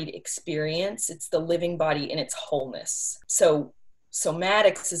embodied experience, it's the living body in its wholeness. So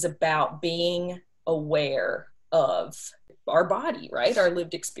somatics is about being aware of our body, right? Our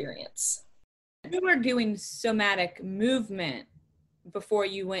lived experience. You were doing somatic movement before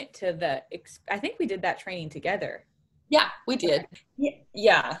you went to I think we did that training together. Yeah, we did.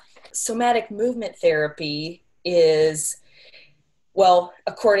 Yeah. Somatic movement therapy is, well,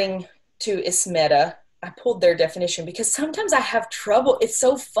 according to ISMETA, I pulled their definition because sometimes I have trouble. It's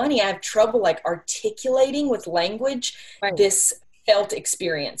so funny. I have trouble like articulating with language this felt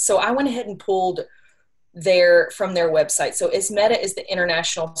experience. So I went ahead and pulled from their website. So ISMETA is the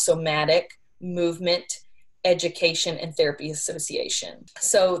International Somatic Movement Education and Therapy Association.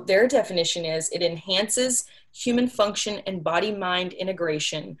 So their definition is it enhances human function and body-mind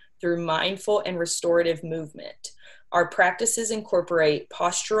integration through mindful and restorative movement. Our practices incorporate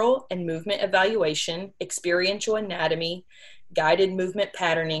postural and movement evaluation, experiential anatomy, guided movement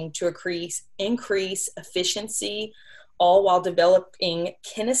patterning to increase efficiency, all while developing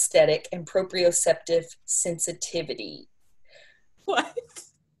kinesthetic and proprioceptive sensitivity. What?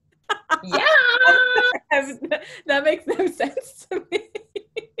 Yeah. That makes no sense to me.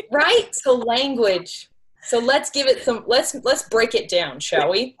 Right? So language. So let's give it some, let's break it down,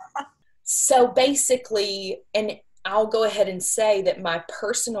 shall we? So basically, and I'll go ahead and say that my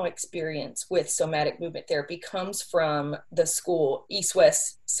personal experience with somatic movement therapy comes from the school East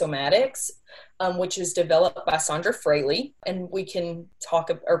West Somatics, which is developed by Sandra Fraley. And we can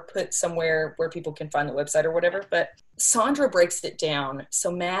talk or put somewhere where people can find the website or whatever. But Sandra breaks it down.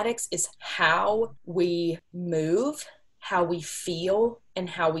 Somatics is how we move, how we feel, and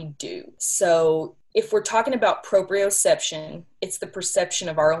how we do. So if we're talking about proprioception, it's the perception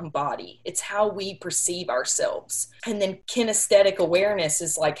of our own body. It's how we perceive ourselves. And then kinesthetic awareness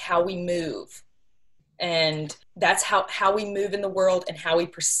is like how we move. And that's how we move in the world and how we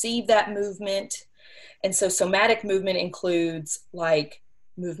perceive that movement. And so somatic movement includes like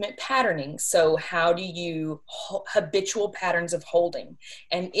movement patterning. So how do you habitual patterns of holding?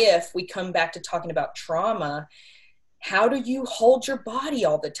 And if we come back to talking about trauma, how do you hold your body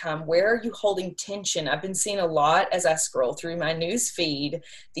all the time? Where are you holding tension? I've been seeing a lot as I scroll through my news feed,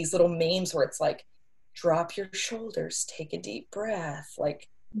 these little memes where it's like, drop your shoulders, take a deep breath, like,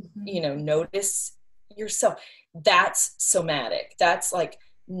 notice yourself. That's somatic. That's like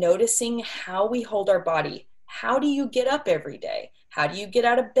noticing how we hold our body. How do you get up every day? How do you get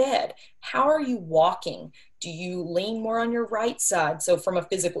out of bed? How are you walking? Do you lean more on your right side? So from a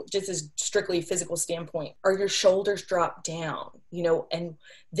physical, just as strictly physical standpoint, are your shoulders dropped down? And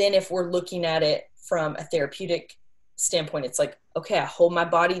then if we're looking at it from a therapeutic standpoint, it's like, okay, I hold my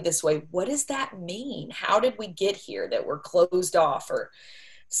body this way. What does that mean? How did we get here that we're closed off?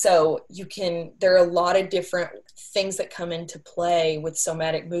 So there are a lot of different things that come into play with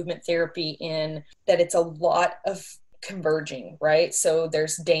somatic movement therapy in that it's a lot of converging, right? So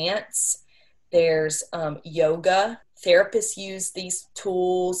there's dance, there's yoga. Therapists use these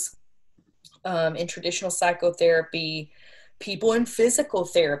tools in traditional psychotherapy, people in physical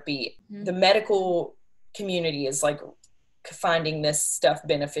therapy. Mm-hmm. The medical community is like finding this stuff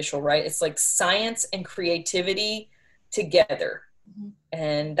beneficial, right? It's like science and creativity together. Mm-hmm.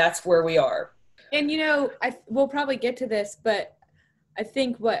 And that's where we are. And, we'll probably get to this, but I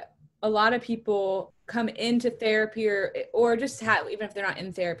think what a lot of people come into therapy or just have, even if they're not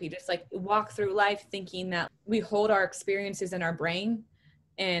in therapy, just like walk through life thinking that we hold our experiences in our brain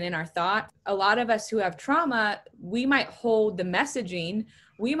and in our thought. A lot of us who have trauma, we might hold the messaging,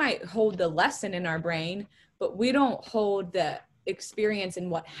 we might hold the lesson in our brain, but we don't hold the experience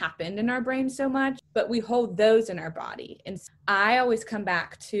and what happened in our brain so much, but we hold those in our body. And I always come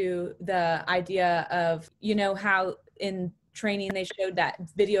back to the idea of, how in training they showed that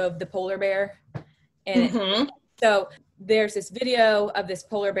video of the polar bear. And so there's this video of this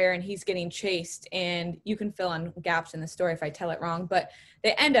polar bear and he's getting chased, and you can fill in gaps in the story if I tell it wrong, but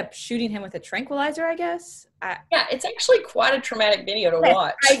they end up shooting him with a tranquilizer, I guess. Yeah, it's actually quite a traumatic video to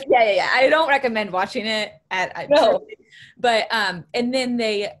watch. Yeah. I don't recommend watching it. No. But, and then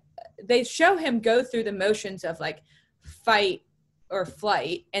they show him go through the motions of like fight or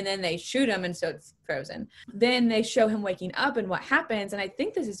flight, and then they shoot him, and so it's frozen. Then they show him waking up and what happens. And I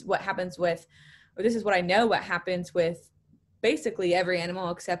think this is what happens with, or this is what I know what happens with basically every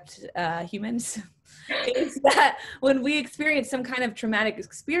animal except humans, is that when we experience some kind of traumatic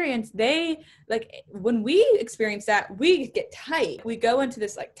experience, when we experience that, we get tight. We go into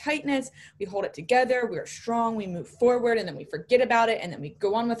this like tightness, we hold it together, we're strong, we move forward, and then we forget about it, and then we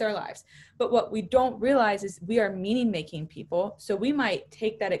go on with our lives. But what we don't realize is we are meaning-making people. So we might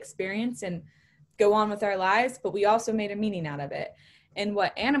take that experience and go on with our lives, but we also made a meaning out of it. And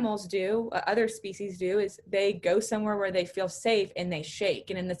what animals do, what other species do, is they go somewhere where they feel safe and they shake.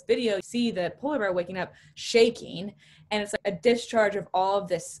 And in this video, you see the polar bear waking up shaking, and it's like a discharge of all of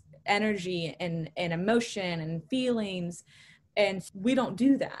this energy and emotion and feelings. And we don't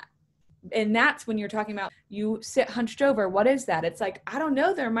do that. And that's when you're talking about you sit hunched over. What is that? It's like, I don't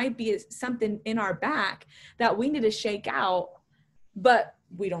know, there might be something in our back that we need to shake out, but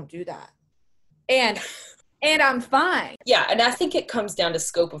we don't do that. And I'm fine. Yeah. And I think it comes down to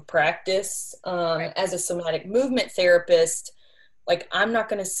scope of practice. Right. As a somatic movement therapist, like I'm not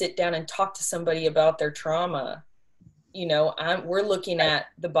going to sit down and talk to somebody about their trauma. We're looking at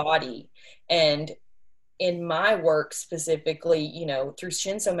the body. And in my work specifically, through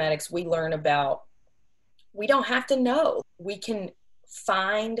Shin Somatics, we learn about, we don't have to know. We can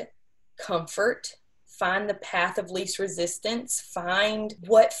find comfort, find the path of least resistance, find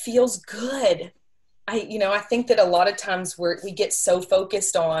what feels good. I think that a lot of times we get so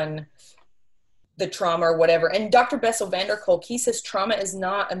focused on the trauma or whatever. And Dr. Bessel van der Kolk, he says trauma is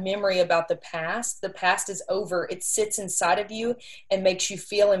not a memory about the past. The past is over. It sits inside of you and makes you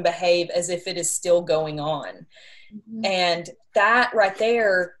feel and behave as if it is still going on. Mm-hmm. And that right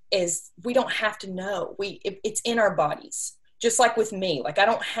there is, we don't have to know. It's in our bodies. Just like with me, like I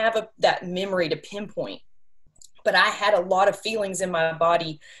don't have that memory to pinpoint, but I had a lot of feelings in my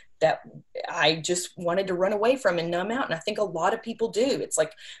body that I just wanted to run away from and numb out. And I think a lot of people do. It's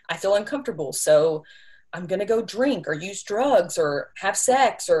like, I feel uncomfortable, so I'm going to go drink or use drugs or have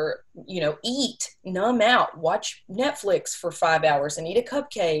sex or, eat, numb out, watch Netflix for 5 hours and eat a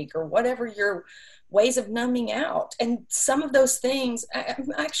cupcake or whatever your ways of numbing out. And some of those things,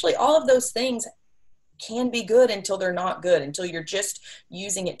 actually all of those things can be good until they're not good, until you're just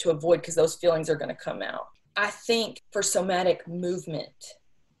using it to avoid, because those feelings are going to come out. I think for somatic movement,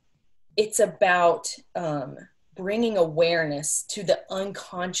 it's about bringing awareness to the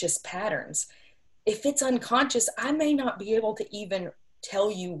unconscious patterns. If it's unconscious, I may not be able to even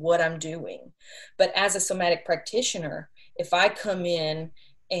tell you what I'm doing. But as a somatic practitioner, if I come in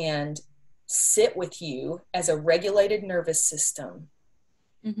and sit with you as a regulated nervous system,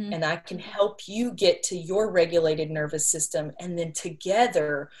 mm-hmm. and I can help you get to your regulated nervous system, and then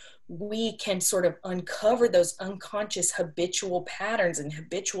together we can sort of uncover those unconscious habitual patterns and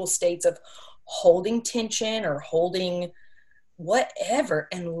habitual states of holding tension or holding whatever,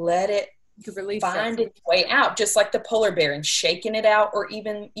 and let it find its way out, just like the polar bear, and shaking it out, or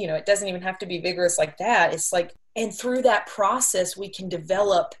even, it doesn't even have to be vigorous like that. It's like, and through that process, we can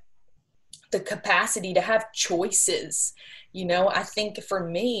develop the capacity to have choices. I think for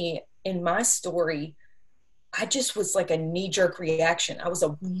me, in my story, I just was like a knee-jerk reaction. I was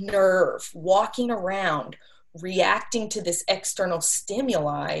a nerve walking around, reacting to this external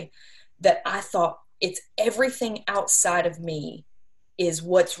stimuli that I thought, it's everything outside of me is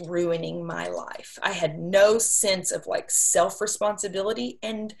what's ruining my life. I had no sense of like self-responsibility,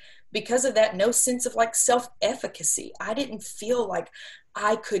 and because of that, no sense of like self-efficacy. I didn't feel like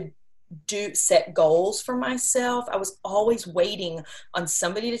I could set goals for myself. I was always waiting on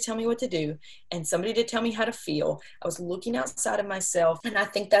somebody to tell me what to do and somebody to tell me how to feel. I was looking outside of myself. And I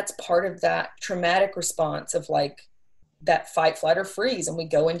think that's part of that traumatic response of like that fight, flight, or freeze. And we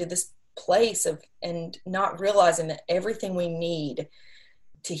go into this place of, and not realizing that everything we need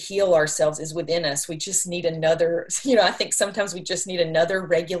to heal ourselves is within us. We just need another, I think sometimes we just need another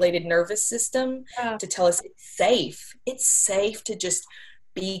regulated nervous system to tell us it's safe. It's safe to just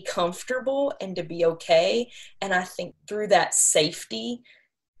be comfortable and to be okay. And I think through that safety,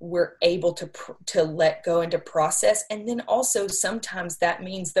 we're able to let go and to process. And then also sometimes that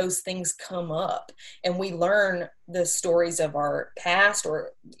means those things come up and we learn the stories of our past,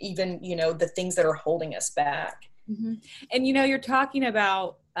 or even, the things that are holding us back. Mm-hmm. And, you're talking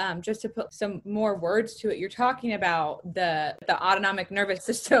about, just to put some more words to it, you're talking about the autonomic nervous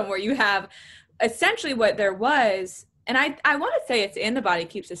system, where you have essentially what there was. And I want to say it's in The Body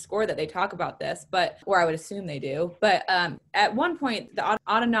Keeps the Score that they talk about this, or I would assume they do. But at one point, the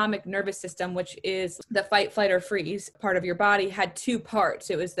autonomic nervous system, which is the fight, flight, or freeze part of your body, had two parts.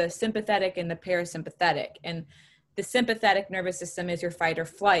 It was the sympathetic and the parasympathetic. And the sympathetic nervous system is your fight or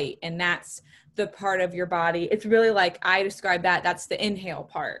flight. And that's the part of your body. It's really like, I describe that's the inhale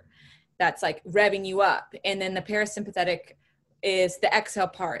part. That's like revving you up. And then the parasympathetic is the exhale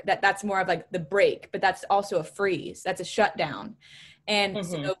part. That's more of like the break, but that's also a freeze. That's a shutdown. And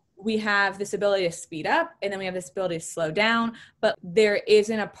mm-hmm. So we have this ability to speed up, and then we have this ability to slow down, but there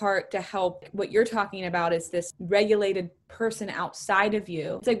isn't a part to help. What you're talking about is this regulated person outside of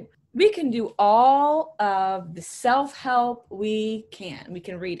you. It's like, we can do all of the self-help we can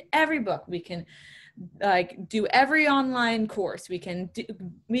read every book. We can like do every online course. We can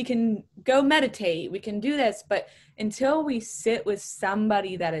go meditate. We can do this, but until we sit with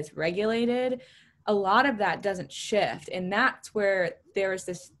somebody that is regulated, a lot of that doesn't shift. And that's where there's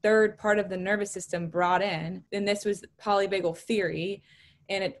this third part of the nervous system brought in. And this was polyvagal theory,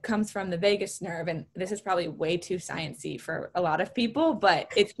 and it comes from the vagus nerve. And this is probably way too sciencey for a lot of people,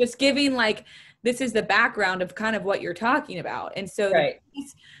 but it's just giving like, this is the background of kind of what you're talking about. And so right.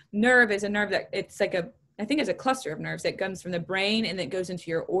 This nerve is a nerve that it's like I think it's a cluster of nerves that comes from the brain and that goes into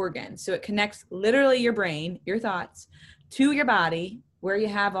your organs. So it connects literally your brain, your thoughts, to your body, where you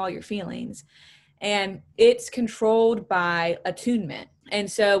have all your feelings. And it's controlled by attunement. And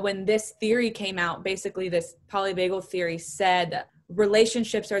so when this theory came out, basically this polyvagal theory said that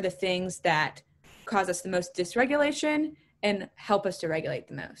relationships are the things that cause us the most dysregulation and help us to regulate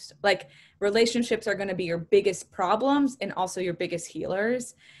the most. Like relationships are going to be your biggest problems and also your biggest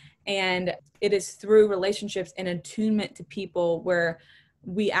healers. And it is through relationships and attunement to people where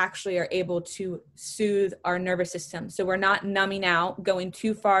we actually are able to soothe our nervous system. So we're not numbing out, going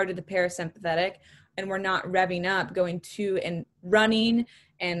too far to the parasympathetic, and we're not revving up, going to and running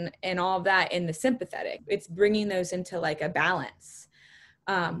and all of that in the sympathetic. It's bringing those into like a balance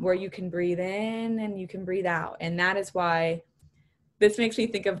where you can breathe in and you can breathe out. And that is why this makes me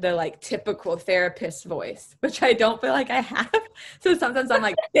think of the like typical therapist voice, which I don't feel like I have. So sometimes I'm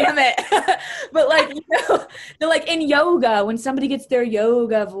like, damn it. But like, you know, they're like in yoga, when somebody gets their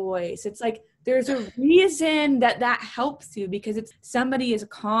yoga voice, it's like, there's a reason that helps you, because it's somebody is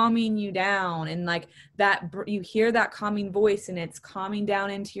calming you down, and like that you hear that calming voice and it's calming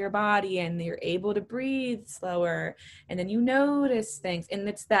down into your body, and you're able to breathe slower, and then you notice things, and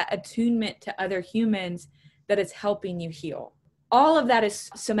it's that attunement to other humans that is helping you heal. All of that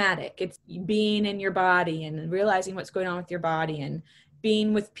is somatic. It's being in your body and realizing what's going on with your body, and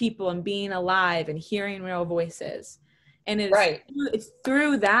being with people and being alive and hearing real voices. And it's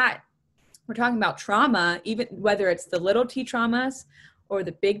through that we're talking about trauma, even whether it's the little T traumas or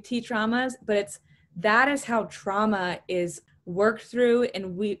the big T traumas, but that is how trauma is worked through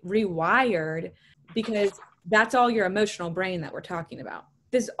and rewired, because that's all your emotional brain that we're talking about.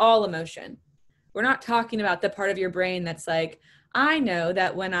 This is all emotion. We're not talking about the part of your brain that's like, I know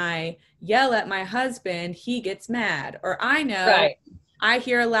that when I yell at my husband, he gets mad. Or I know I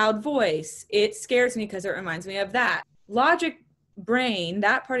hear a loud voice. It scares me because it reminds me of that. Logic brain,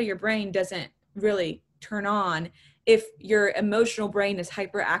 that part of your brain doesn't really turn on if your emotional brain is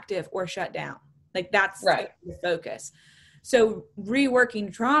hyperactive or shut down. Like that's the focus. So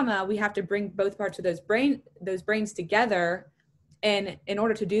reworking trauma, we have to bring both parts of those brains together. And in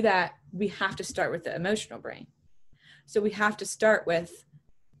order to do that, we have to start with the emotional brain. So we have to start with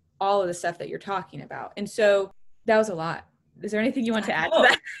all of the stuff that you're talking about. And so that was a lot. Is there anything you want to add to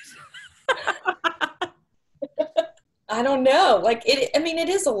that? I don't know. Like it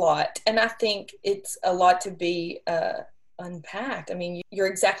is a lot. And I think it's a lot to be unpacked. I mean, you're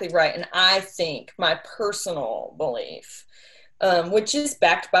exactly right. And I think my personal belief, which is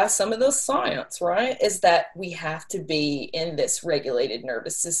backed by some of the science, right, is that we have to be in this regulated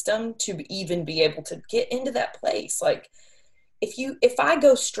nervous system to even be able to get into that place. Like if I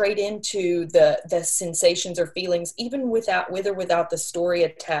go straight into the sensations or feelings, even with or without the story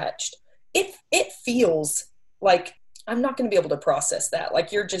attached, it feels like I'm not going to be able to process that.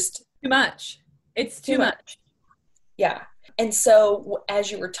 Like you're just too much. It's too much. Yeah. And so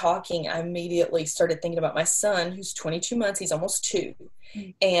as you were talking, I immediately started thinking about my son, who's 22 months. He's almost 2.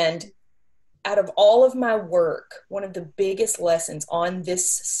 And out of all of my work, one of the biggest lessons on this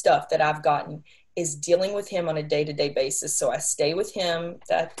stuff that I've gotten is dealing with him on a day-to-day basis. So I stay with him.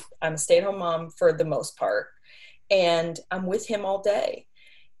 I'm a stay-at-home mom for the most part, and I'm with him all day.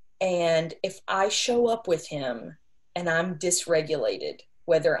 And if I show up with him and I'm dysregulated,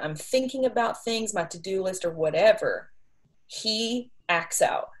 whether I'm thinking about things, my to-do list or whatever, he acts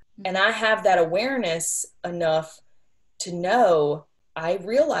out. And I have that awareness enough to know. I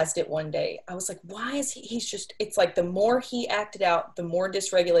realized it one day. I was like, why is it's like the more he acted out, the more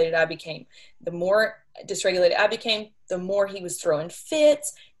dysregulated I became. The more dysregulated I became, the more he was throwing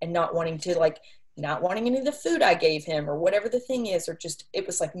fits and not wanting any of the food I gave him or whatever the thing is, or just, it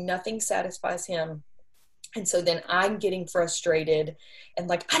was like nothing satisfies him. And so then I'm getting frustrated and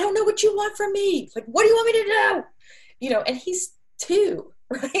like, I don't know what you want from me. Like, what do you want me to do? And he's 2,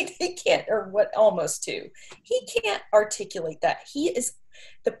 right? He can't, or what, almost 2. He can't articulate that. He is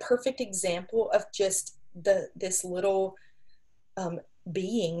the perfect example of just this little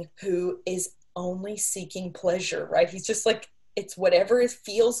being who is only seeking pleasure, right? He's just like, it's whatever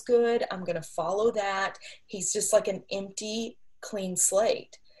feels good. I'm going to follow that. He's just like an empty, clean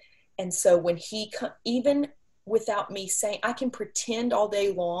slate. And so when even without me saying, I can pretend all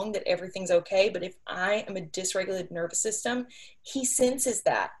day long that everything's okay, but if I am a dysregulated nervous system, he senses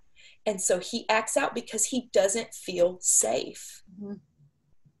that. And so he acts out because he doesn't feel safe. Mm-hmm.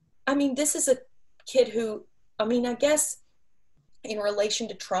 I mean, this is a kid who, I guess in relation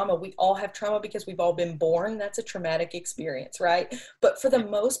to trauma, we all have trauma because we've all been born. That's a traumatic experience, right? But for the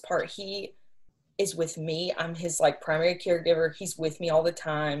most part, he is with me. I'm his like primary caregiver. He's with me all the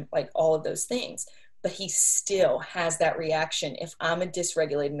time, like all of those things. But he still has that reaction. If I'm a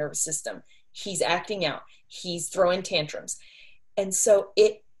dysregulated nervous system, he's acting out. He's throwing tantrums. And so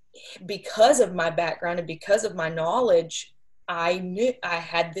because of my background and because of my knowledge, I knew I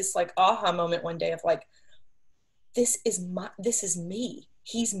had this like aha moment one day of like, this is me.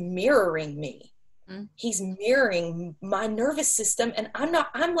 He's mirroring me. Mm. He's mirroring my nervous system. And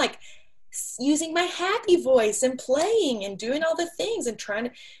I'm like using my happy voice and playing and doing all the things and trying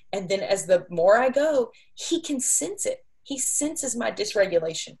to, and then as the more I go, he can sense it. He senses my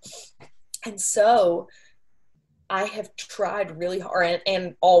dysregulation. And so I have tried really hard,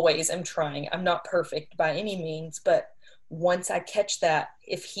 and always am trying. I'm not perfect by any means, but once I catch that,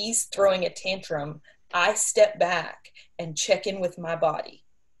 if he's throwing a tantrum, I step back and check in with my body.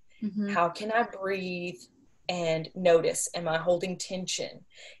 Mm-hmm. How can I breathe and notice? Am I holding tension?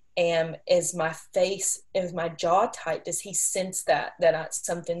 Is my jaw tight? Does he sense that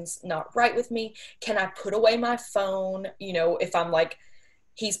something's not right with me? Can I put away my phone? You know, if I'm like,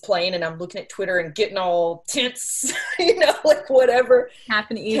 he's playing and I'm looking at Twitter and getting all tense, you know, like whatever.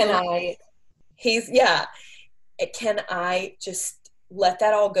 Happening. Can I just let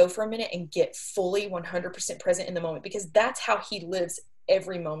that all go for a minute and get fully 100% present in the moment? Because that's how he lives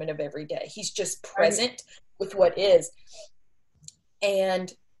every moment of every day. He's just present with what is.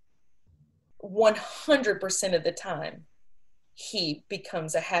 And 100% of the time, he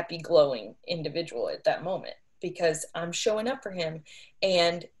becomes a happy, glowing individual at that moment because I'm showing up for him,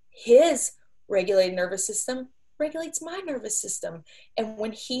 and his regulated nervous system regulates my nervous system. And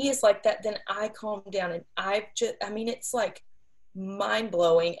when he is like that, then I calm down, and it's like mind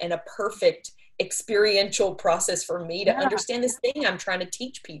blowing and a perfect experiential process for me to understand this thing I'm trying to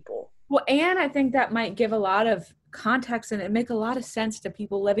teach people. Well, and I think that might give a lot of context and it make a lot of sense to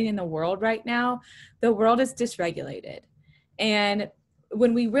people living in the world right now. The world is dysregulated. And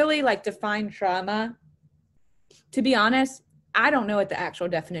when we really define trauma, to be honest, I don't know what the actual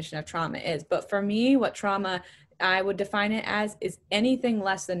definition of trauma is, but for me, what trauma I would define it as is anything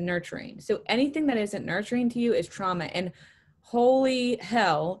less than nurturing. So anything that isn't nurturing to you is trauma. And holy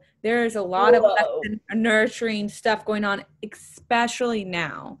hell, there is a lot of less than nurturing stuff going on, especially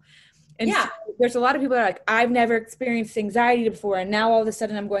now. And so there's a lot of people that are like, I've never experienced anxiety before, and now all of a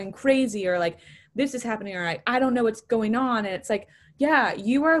sudden I'm going crazy, or like this is happening, or I don't know what's going on. And it's like, yeah,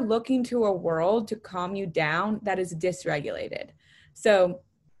 you are looking to a world to calm you down that is dysregulated. So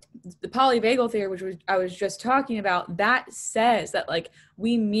the polyvagal theory, which I was just talking about, that says that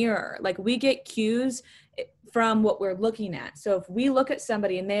we mirror, we get cues from what we're looking at. So if we look at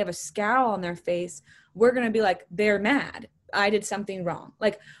somebody and they have a scowl on their face, we're going to be like, they're mad. I did something wrong.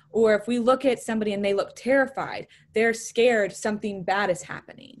 Or if we look at somebody and they look terrified, they're scared something bad is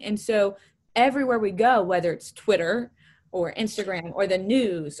happening. And so everywhere we go, whether it's Twitter or Instagram or the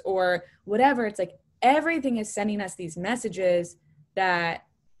news or whatever, it's like everything is sending us these messages that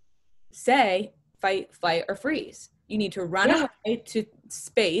say fight, flight, or freeze. You need to run away to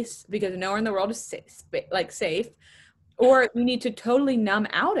space because nowhere in the world is safe, or you need to totally numb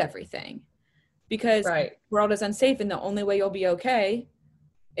out everything because the world is unsafe, and the only way you'll be okay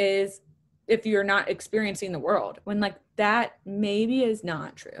is if you're not experiencing the world, when that maybe is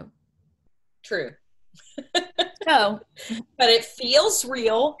not true. True. So, but it feels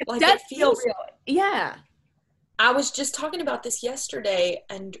real. It feels real. Yeah. I was just talking about this yesterday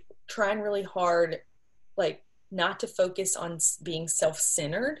and trying really hard, not to focus on being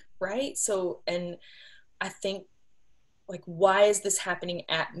self-centered, right? So, and I think, why is this happening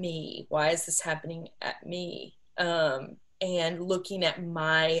at me? Why is this happening at me? And looking at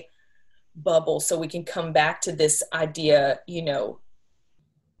my bubble, so we can come back to this idea,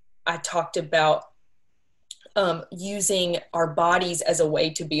 I talked about using our bodies as a way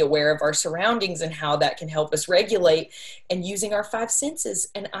to be aware of our surroundings and how that can help us regulate, and using our five senses.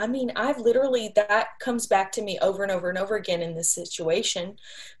 And I've literally, that comes back to me over and over and over again in this situation,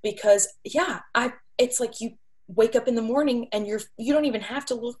 because it's like you wake up in the morning and you don't even have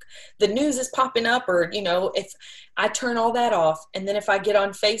to look, the news is popping up, or if I turn all that off, and then if I get on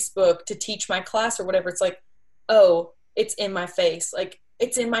Facebook to teach my class or whatever, it's like, oh, it's in my face.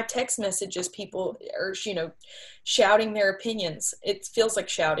 It's in my text messages. People are, shouting their opinions. It feels like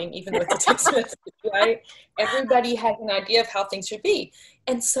shouting, even with the text message, right? Everybody has an idea of how things should be.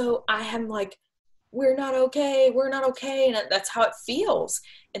 And so I am like, we're not okay. And that's how it feels.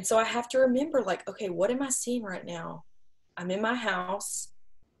 And so I have to remember, okay, what am I seeing right now? I'm in my house.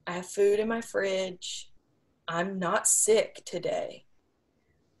 I have food in my fridge. I'm not sick today.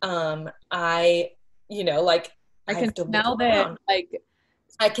 I can smell that,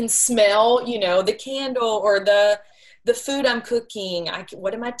 I can smell, the candle or the food I'm cooking.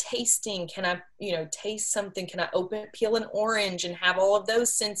 What am I tasting? Can I, taste something? Can I peel an orange and have all of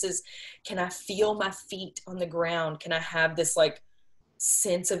those senses? Can I feel my feet on the ground? Can I have this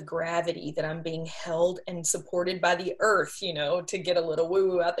sense of gravity that I'm being held and supported by the earth, to get a little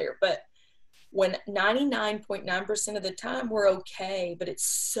woo-woo out there. But when 99.9% of the time we're okay, but it's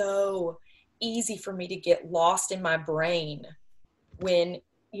so easy for me to get lost in my brain when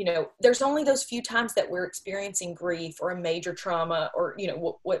you know, there's only those few times that we're experiencing grief or a major trauma, or, you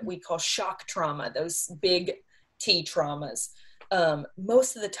know, what we call shock trauma, those big T traumas.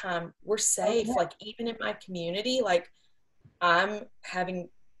 Most of the time we're safe. Like, even in my community, like, I'm having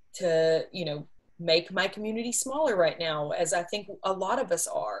to, you know, make my community smaller right now, as I think a lot of us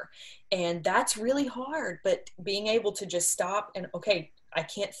are. And that's really hard. But being able to just stop and, okay, I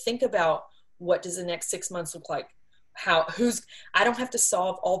can't think about what does the next 6 months look like. I don't have to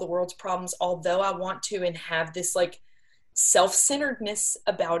solve all the world's problems, although I want to, and have this like self-centeredness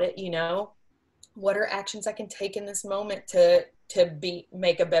about it, you know, what are actions I can take in this moment to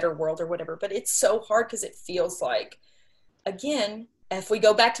make a better world or whatever. But it's so hard because it feels like, again, if we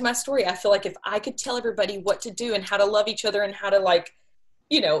go back to my story, I feel like if I could tell everybody what to do and how to love each other and how to, like,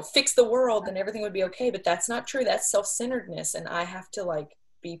 you know, fix the world, then everything would be okay. But that's not true. That's self-centeredness. And I have to, like,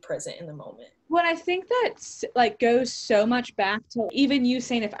 be present in the moment. Well, I think that, like, goes so much back to even you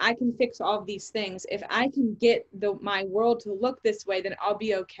saying, if I can fix all of these things, if I can get my world to look this way, then I'll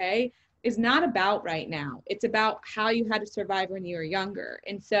be okay, is not about right now. It's about how you had to survive when you were younger.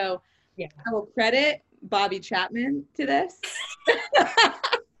 And so I will credit Bobby Chapman to this.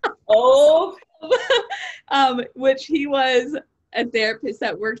 Which he was a therapist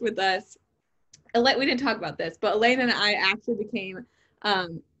that worked with us. We didn't talk about this, but Elaine and I actually became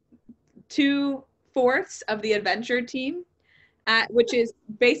 2/4 of the adventure team, which is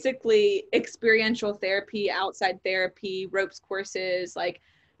basically experiential therapy, outside therapy, ropes courses. Like,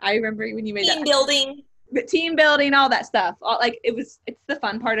 I remember when you made team building, all that stuff. It's the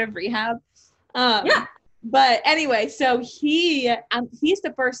fun part of rehab. But anyway, so he's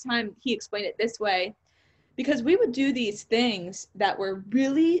the first time he explained it this way, because we would do these things that were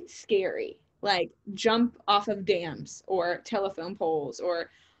really scary, like jump off of dams or telephone poles,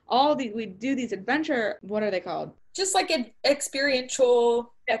 or we'd do these adventure, what are they called? Just like an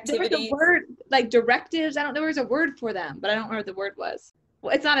experiential activity. There was a word, like directives. I don't know, there was a word for them, but I don't know what the word was.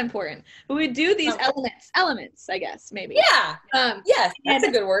 Well, it's not important. But we'd do these elements, I guess, maybe. Yeah. Yes, that's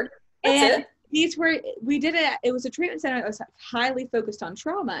a good word. That's it. It was a treatment center that was highly focused on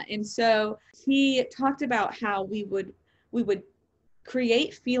trauma. And so he talked about how we would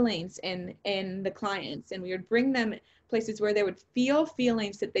create feelings in the clients, and we would bring them places where they would feel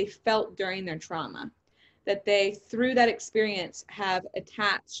feelings that they felt during their trauma, that they, through that experience, have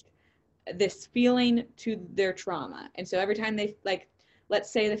attached this feeling to their trauma. And so every time they, like,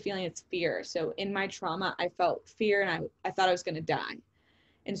 let's say the feeling is fear. So in my trauma, I felt fear and I thought I was going to die.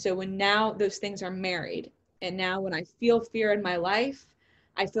 And so when now those things are married, and now when I feel fear in my life,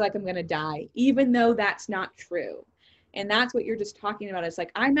 I feel like I'm going to die, even though that's not true. And that's what you're just talking about. It's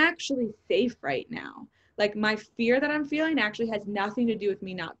like, I'm actually safe right now. Like, my fear that I'm feeling actually has nothing to do with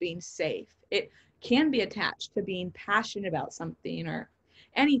me not being safe. It can be attached to being passionate about something or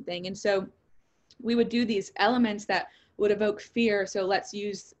anything. And so we would do these elements that would evoke fear. So let's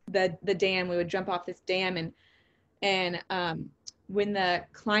use the dam. We would jump off this dam, and when the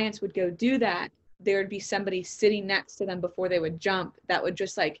clients would go do that, there would be somebody sitting next to them before they would jump that would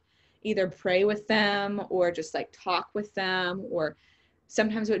just, like, either pray with them or just, like, talk with them, or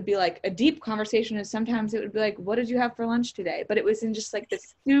sometimes it would be like a deep conversation, and sometimes it would be like, what did you have for lunch today? But it was in just like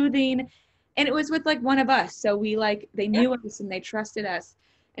this soothing, and it was with like one of us. So we, like, they knew us and they trusted us.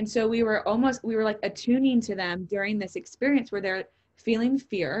 And so we were like attuning to them during this experience where they're feeling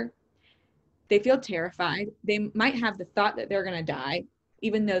fear. They feel terrified. They might have the thought that they're going to die,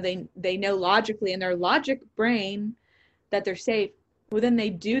 even though they know logically in their logic brain that they're safe. Well, then they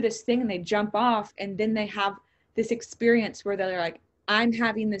do this thing and they jump off, and then they have this experience where they're like, I'm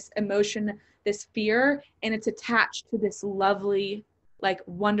having this emotion, this fear, and it's attached to this lovely, like,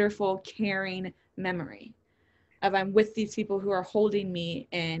 wonderful, caring memory of I'm with these people who are holding me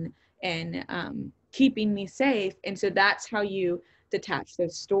and keeping me safe. And so that's how you detach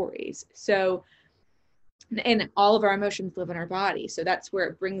those stories. So, and all of our emotions live in our body. So that's where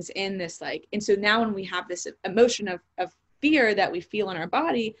it brings in this, like, and so now when we have this emotion of fear that we feel in our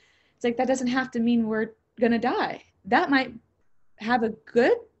body, it's like, that doesn't have to mean we're going to die. That might have a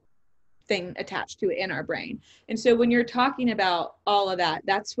good thing attached to it in our brain. And so when you're talking about all of that,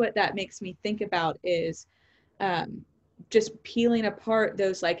 that's what that makes me think about, is just peeling apart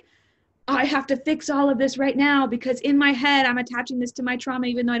those, like, I have to fix all of this right now because in my head I'm attaching this to my trauma,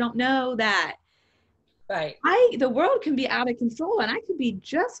 even though I don't know that. Right. The world can be out of control, and I could be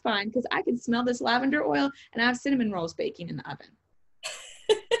just fine because I can smell this lavender oil and I have cinnamon rolls baking in the oven.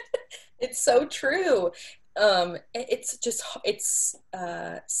 It's so true. It's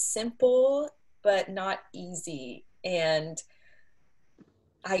simple, but not easy. And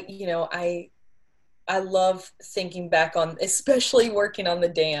I I love thinking back on, especially working on the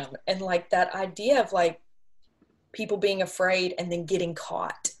dam, and like that idea of like people being afraid and then getting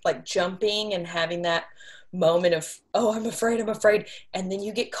caught, like jumping and having that moment of, oh, I'm afraid, and then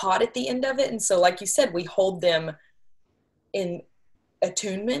you get caught at the end of it. And so like you said, we hold them in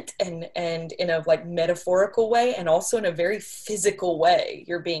attunement and in a like metaphorical way, and also in a very physical way.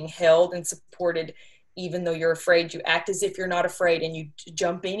 You're being held and supported even though you're afraid. You act as if you're not afraid and you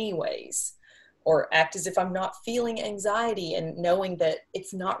jump anyways, or act as if I'm not feeling anxiety, and knowing that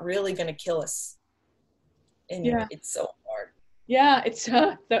it's not really going to kill us. And it's so hard. Yeah, it's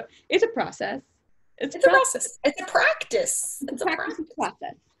a process. It's a process. It's a practice. It's a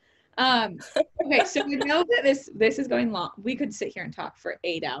process. Okay, so we know that this is going long. We could sit here and talk for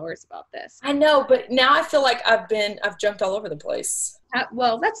 8 hours about this. I know, but now I feel like I've jumped all over the place.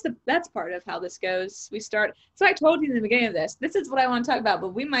 Well, that's part of how this goes. So I told you in the beginning of this is what I want to talk about,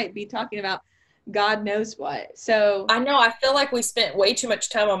 but we might be talking about God knows what. So I know, I feel like we spent way too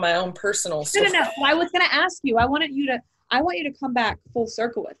much time on my own personal stuff. No. I was going to ask you, I want you to come back full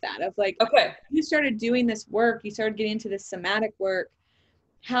circle with that, of like, okay, you started doing this work, you started getting into this somatic work.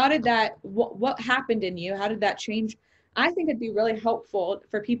 How did that, what happened in you? How did that change? I think it'd be really helpful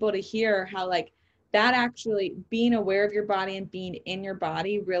for people to hear how like that actually being aware of your body and being in your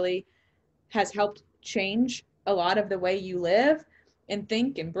body really has helped change a lot of the way you live and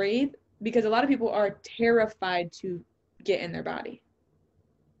think and breathe, because a lot of people are terrified to get in their body.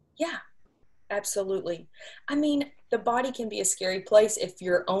 Yeah, absolutely. I mean, the body can be a scary place if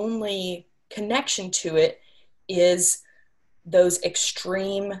your only connection to it is those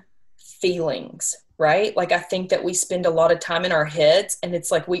extreme feelings, right? Like I think that we spend a lot of time in our heads, and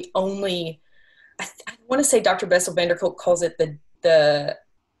it's like we only, I want to say Dr. Bessel van der Kolk calls it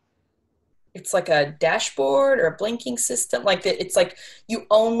it's like a dashboard or a blinking system. Like that, it's like you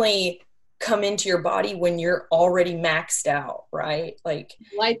only come into your body when you're already maxed out, right? Like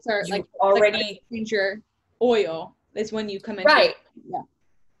lights are like already change your oil is when you come in. Right.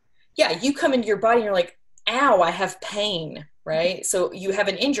 Yeah. You come into your body and you're like, ow, I have pain, right? So you have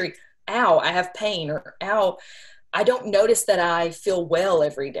an injury. Ow, I have pain. Or ow, I don't notice that I feel well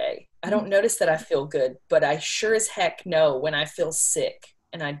every day. I don't notice that I feel good, but I sure as heck know when I feel sick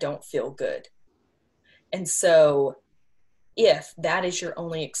and I don't feel good. And so if that is your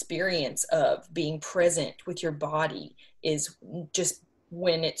only experience of being present with your body, is just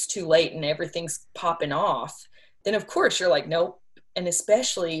when it's too late and everything's popping off, then of course you're like, nope. And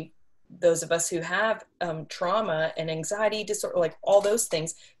especially those of us who have trauma and anxiety disorder, like all those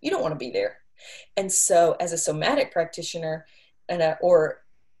things, you don't want to be there. And so as a somatic practitioner or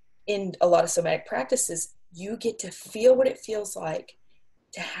in a lot of somatic practices, you get to feel what it feels like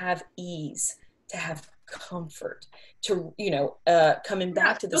to have ease, to have comfort, to, coming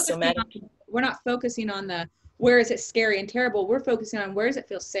back to the somatic. We're not focusing on where is it scary and terrible. We're focusing on where does it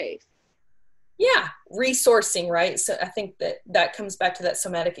feel safe. Yeah, resourcing, right? So I think that comes back to that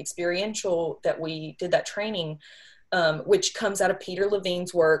somatic experiential that we did, that training, which comes out of Peter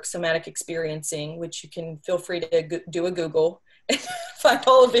Levine's work, Somatic Experiencing, which you can feel free to do a Google and find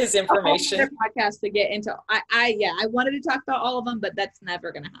all of his information. Podcast to get into. I wanted to talk about all of them, but that's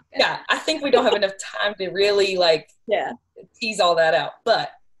never going to happen. Yeah, I think we don't have enough time to really tease all that out.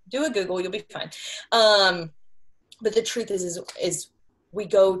 But do a Google, you'll be fine. But the truth is we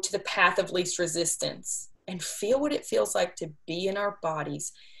go to the path of least resistance and feel what it feels like to be in our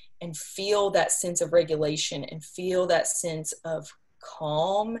bodies and feel that sense of regulation and feel that sense of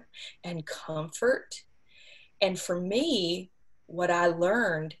calm and comfort. And for me, what I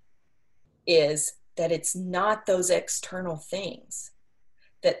learned is that it's not those external things,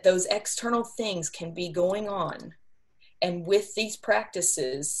 that those external things can be going on. And with these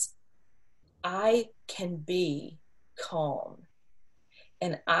practices, I can be calm.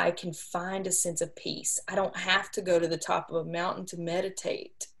 And I can find a sense of peace. I don't have to go to the top of a mountain to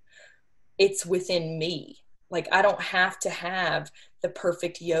meditate. It's within me. Like I don't have to have the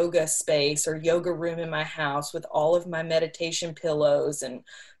perfect yoga space or yoga room in my house with all of my meditation pillows and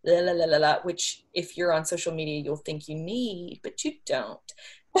which if you're on social media, you'll think you need, but you don't.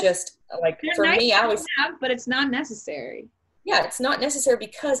 Just like for me, I always have, but it's not necessary. Yeah, it's not necessary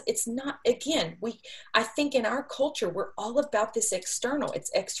because it's not, again, I think in our culture, we're all about this external. It's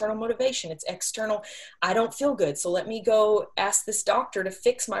external motivation. It's external. I don't feel good. So let me go ask this doctor to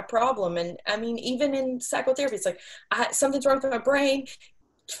fix my problem. And I mean, even in psychotherapy, it's like, something's wrong with my brain.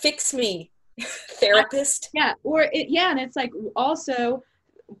 Fix me, therapist. Yeah. And it's like, also,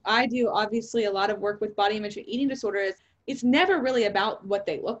 I do obviously a lot of work with body image and eating disorders. It's never really about what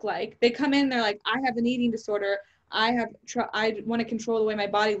they look like. They come in, they're like, I have an eating disorder. I want to control the way my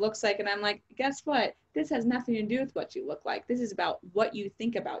body looks like. And I'm like, guess what? This has nothing to do with what you look like. This is about what you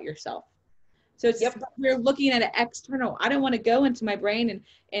think about yourself. So it's we're looking at an external. I don't want to go into my brain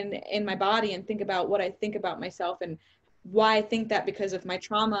and in my body and think about what I think about myself and why I think that because of my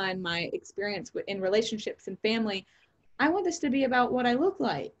trauma and my experience in relationships and family. I want this to be about what I look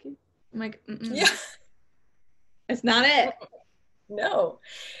like. I'm like, it's not it. No.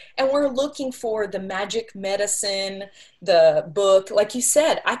 And we're looking for the magic medicine, the book. Like you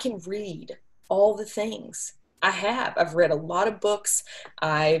said, I can read all the things. I've read a lot of books.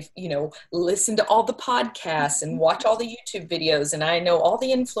 I've, listened to all the podcasts and watch all the YouTube videos. And I know all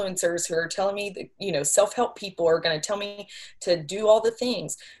the influencers who are telling me that, self-help people are going to tell me to do all the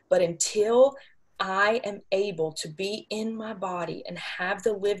things. But until I am able to be in my body and have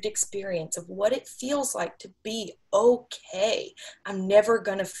the lived experience of what it feels like to be okay, I'm never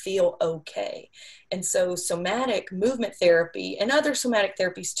going to feel okay. And so somatic movement therapy and other somatic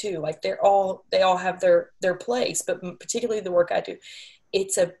therapies too, like they all have their place, but particularly the work I do,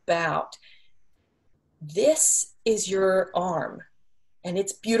 it's about, this is your arm and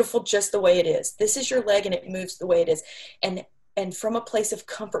it's beautiful just the way it is. This is your leg and it moves the way it is. And from a place of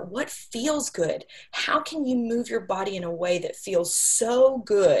comfort, what feels good? How can you move your body in a way that feels so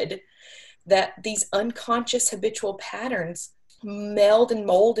good that these unconscious habitual patterns meld and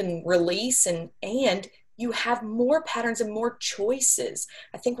mold and release, and you have more patterns and more choices.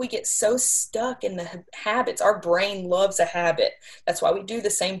 I think we get so stuck in the habits. Our brain loves a habit. That's why we do the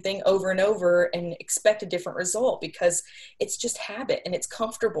same thing over and over and expect a different result, because it's just habit and it's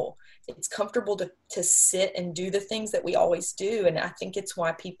comfortable. It's comfortable to sit and do the things that we always do. And I think it's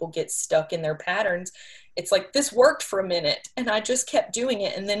why people get stuck in their patterns. It's like, this worked for a minute and I just kept doing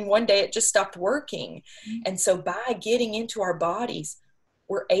it. And then one day it just stopped working. Mm-hmm. And so by getting into our bodies,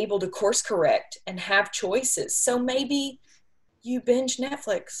 we're able to course correct and have choices. So maybe you binge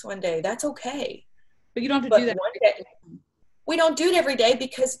Netflix one day. That's okay. But you don't have to do that one day. We don't do it every day,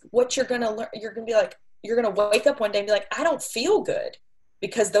 because what you're going to learn, you're going to be like, you're going to wake up one day and be like, I don't feel good,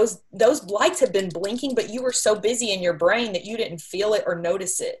 because those lights have been blinking, but you were so busy in your brain that you didn't feel it or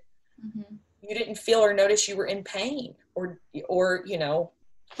notice it. Mm-hmm. You didn't feel or notice you were in pain or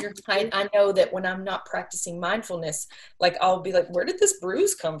I know that when I'm not practicing mindfulness, like I'll be like, where did this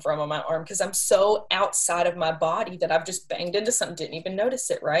bruise come from on my arm? Because I'm so outside of my body that I've just banged into something, didn't even notice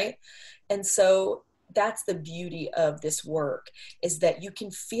it, right? And so that's the beauty of this work, is that you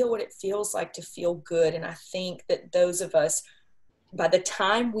can feel what it feels like to feel good. And I think that those of us, by the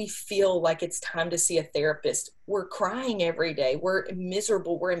time we feel like it's time to see a therapist, we're crying every day. We're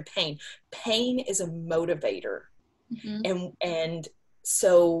miserable. We're in pain. Pain is a motivator. Mm-hmm. And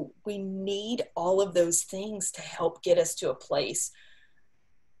so we need all of those things to help get us to a place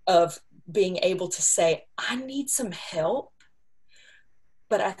of being able to say, I need some help.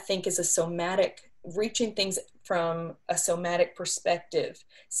 But I think as a somatic, reaching things from a somatic perspective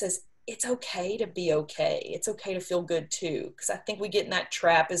says, it's okay to be okay. It's okay to feel good too. Because I think we get in that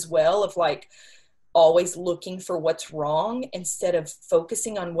trap as well of like always looking for what's wrong instead of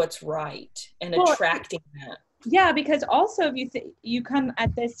focusing on what's right and attracting that. Yeah, because also if you come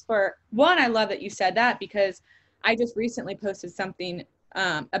at this for one, I love that you said that, because I just recently posted something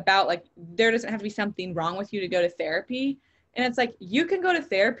about like, there doesn't have to be something wrong with you to go to therapy. And it's like, you can go to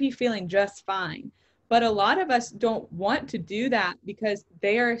therapy feeling just fine. But a lot of us don't want to do that because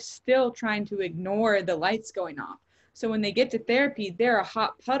they are still trying to ignore the lights going off. So when they get to therapy, they're a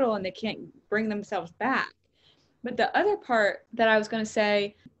hot puddle and they can't bring themselves back. But the other part that I was going to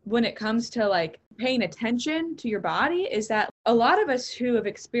say when it comes to like paying attention to your body is that a lot of us who have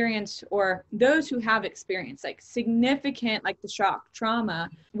experienced, or those who have experienced like significant, like the shock trauma,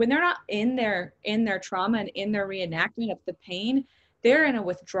 when they're not in their trauma and in their reenactment of the pain, they're in a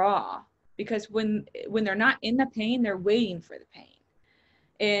withdrawal. Because when they're not in the pain, they're waiting for the pain.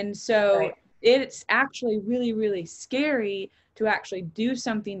 And so right. It's actually really, really scary to actually do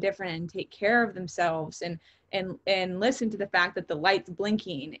something different and take care of themselves and listen to the fact that the light's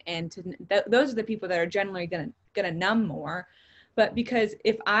blinking. And those are the people that are generally gonna numb more. But because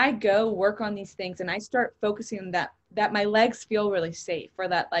if I go work on these things and I start focusing on that my legs feel really safe, or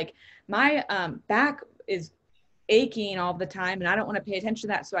that like my back is aching all the time and I don't want to pay attention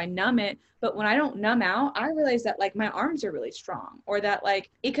to that, so I numb it. But when I don't numb out, I realize that like my arms are really strong, or that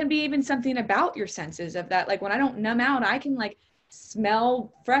like it can be even something about your senses of that. Like when I don't numb out, I can like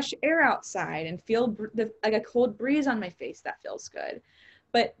smell fresh air outside and feel like a cold breeze on my face. That feels good.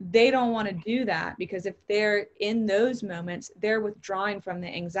 But they don't want to do that, because if they're in those moments, they're withdrawing from the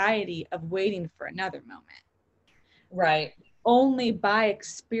anxiety of waiting for another moment. Right. only by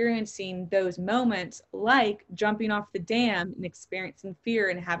experiencing those moments, like jumping off the dam and experiencing fear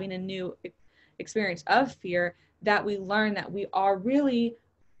and having a new experience of fear, that we learn that we are really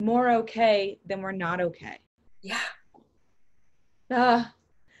more okay than we're not okay. Yeah.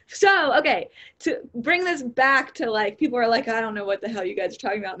 So, okay, to bring this back to like, people are like, I don't know what the hell you guys are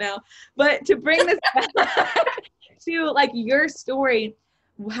talking about now, but to bring this back to like your story,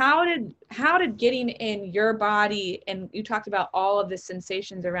 how did getting in your body, and you talked about all of the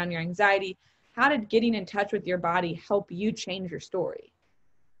sensations around your anxiety, how did getting in touch with your body help you change your story?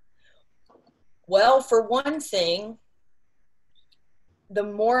 Well, for one thing, the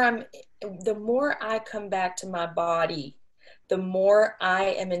more I come back to my body, the more I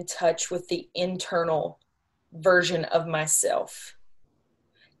am in touch with the internal version of myself.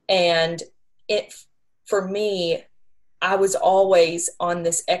 And for me, I was always on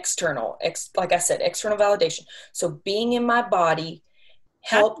this external, like I said, external validation. So being in my body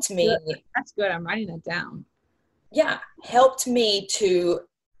helped me. That's good. I'm writing that down. Yeah. Helped me to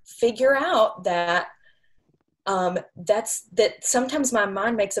figure out that that sometimes my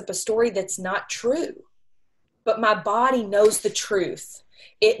mind makes up a story that's not true, but my body knows the truth.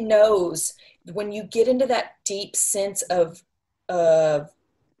 It knows when you get into that deep sense of I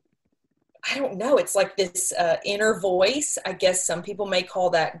don't know, it's like this inner voice. I guess some people may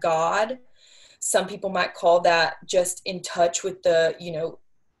call that God. Some people might call that just in touch with the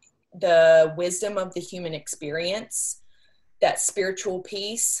wisdom of the human experience, that spiritual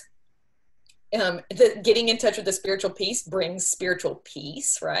peace. Getting in touch with the spiritual peace brings spiritual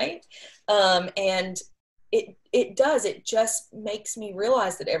peace, right? And it does. It just makes me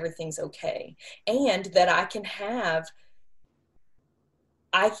realize that everything's okay, and that I can have.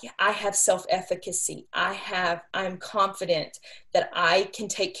 I have self-efficacy. I'm confident that I can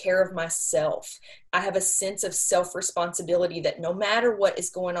take care of myself. I have a sense of self-responsibility that no matter what is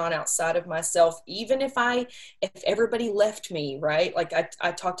going on outside of myself, even if everybody left me, right? Like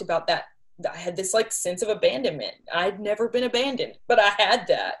I talked about that. I had this like sense of abandonment. I'd never been abandoned, but I had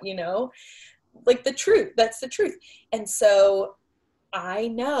that, like the truth. That's the truth. And so I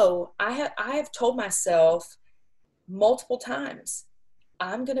know I have told myself multiple times,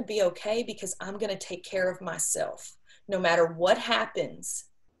 I'm going to be okay because I'm going to take care of myself. No matter what happens,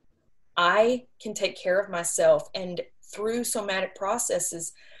 I can take care of myself. And through somatic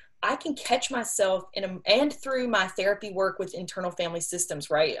processes, I can catch myself and through my therapy work with internal family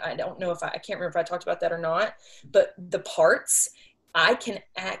systems, right? I don't know I can't remember if I talked about that or not, but the parts, I can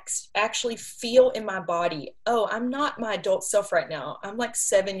actually feel in my body, oh, I'm not my adult self right now. I'm like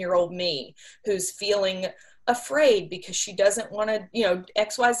 7-year-old me who's feeling afraid because she doesn't want to,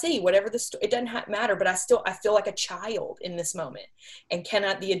 XYZ, whatever it doesn't matter, but I feel like a child in this moment. And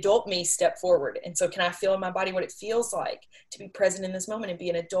the adult me step forward? And so can I feel in my body what it feels like to be present in this moment and be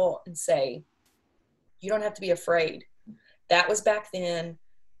an adult and say, you don't have to be afraid. That was back then.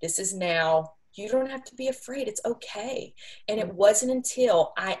 This is now. You don't have to be afraid. It's okay. And it wasn't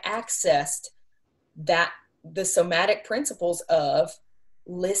until I accessed the somatic principles of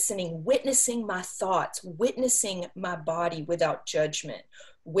listening, witnessing my thoughts, witnessing my body without judgment,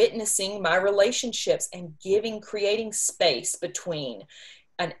 witnessing my relationships, and creating space between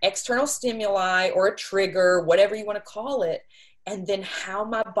an external stimuli or a trigger, whatever you want to call it, and then how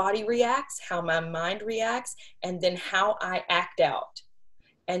my body reacts, how my mind reacts, and then how I act out.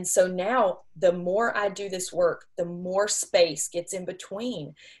 And so now the more I do this work, the more space gets in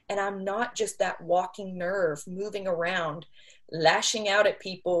between. And I'm not just that walking nerve moving around, lashing out at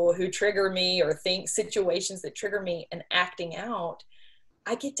people who trigger me or think situations that trigger me and acting out.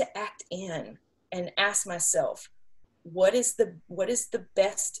 I get to act in and ask myself, what is the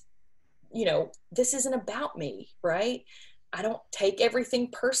best, this isn't about me, right? I don't take everything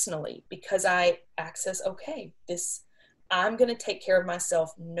personally because I access, okay, I'm going to take care of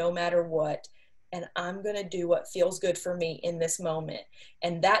myself no matter what. And I'm going to do what feels good for me in this moment.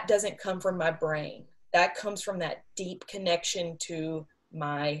 And that doesn't come from my brain. That comes from that deep connection to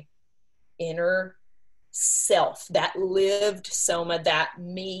my inner self, that lived soma, that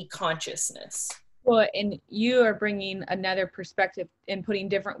me consciousness. Well, and you are bringing another perspective and putting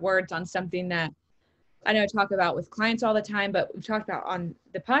different words on something that I know I talk about with clients all the time, but we've talked about on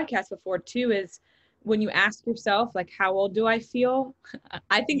the podcast before too, is when you ask yourself, like, how old do I feel?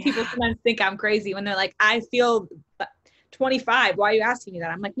 I think people sometimes think I'm crazy when they're like, I feel 25. Why are you asking me that?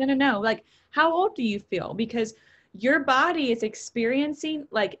 I'm like, no. Like, how old do you feel? Because your body is experiencing,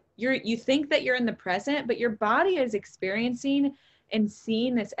 like, you think that you're in the present, but your body is experiencing and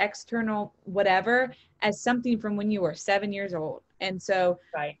seeing this external whatever as something from when you were 7 years old. And so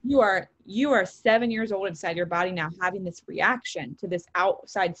you are 7 years old inside your body now, having this reaction to this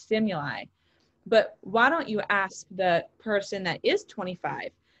outside stimuli. But why don't you ask the person that is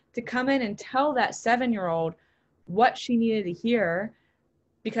 25 to come in and tell that 7-year-old what she needed to hear?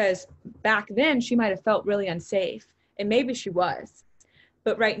 Because back then she might have felt really unsafe, and maybe she was,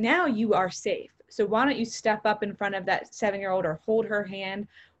 but right now you are safe. So why don't you step up in front of that 7-year-old, or hold her hand,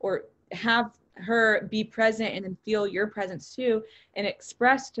 or have her be present and then feel your presence too, and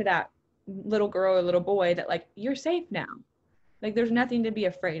express to that little girl or little boy that like, you're safe now. Like there's nothing to be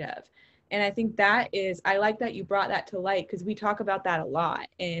afraid of. And I think I like that you brought that to light, because we talk about that a lot.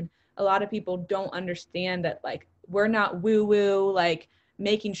 And a lot of people don't understand that, like, we're not woo-woo, like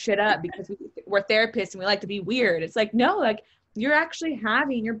making shit up because we're therapists and we like to be weird. It's like, no, like you're actually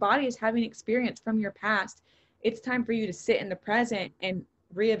your body is having experience from your past. It's time for you to sit in the present and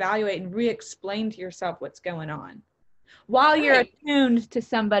reevaluate and re-explain to yourself what's going on while you're attuned to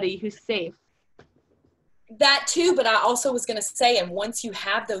somebody who's safe. That too, but I also was going to say, and once you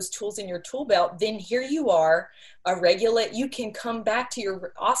have those tools in your tool belt, then here you are, you can come back to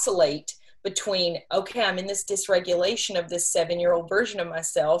your oscillate between, okay, I'm in this dysregulation of this 7-year-old version of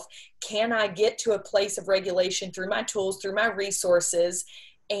myself. Can I get to a place of regulation through my tools, through my resources?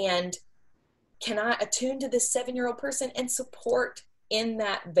 And can I attune to this 7-year-old person and support in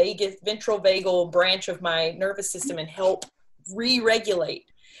that ventral vagal branch of my nervous system and help re-regulate?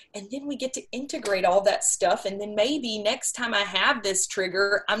 And then we get to integrate all that stuff. And then maybe next time I have this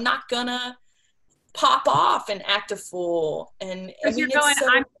trigger, I'm not gonna pop off and act a fool. And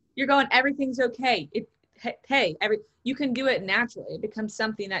you're going, everything's okay. You can do it naturally. It becomes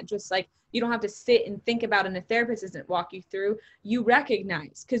something that just like, you don't have to sit and think about, and the therapist doesn't walk you through. You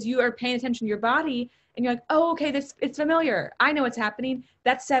recognize, because you are paying attention to your body, and you're like, oh, okay, it's familiar. I know what's happening.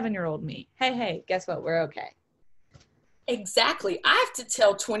 That's 7-year-old me. Hey, guess what? We're okay. Exactly. I have to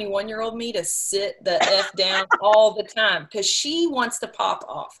tell 21-year-old me to sit the F down all the time, because she wants to pop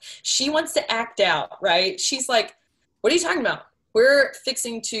off. She wants to act out, right? She's like, what are you talking about? We're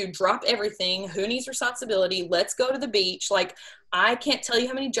fixing to drop everything. Who needs responsibility? Let's go to the beach. Like, I can't tell you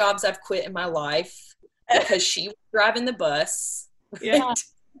how many jobs I've quit in my life because she was driving the bus. Right?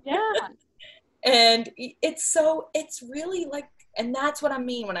 Yeah. And it's really like, and that's what I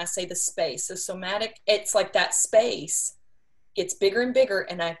mean when I say the space. So somatic, it's like that space gets bigger and bigger,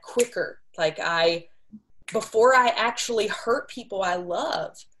 and I quicker. Like before I actually hurt people I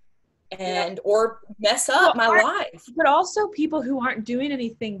love or mess up my life. But also people who aren't doing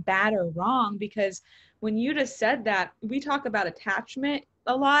anything bad or wrong, because when you just said that, we talk about attachment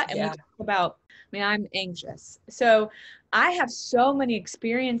a lot, and we talk about, I'm anxious. So I have so many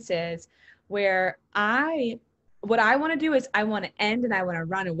experiences where what I want to do is I want to end and I want to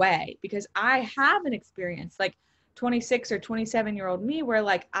run away, because I have an experience like 26 or 27-year-old me where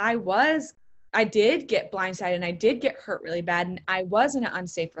like I did get blindsided and I did get hurt really bad, and I was in an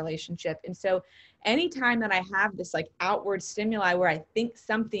unsafe relationship. And so anytime that I have this like outward stimuli where I think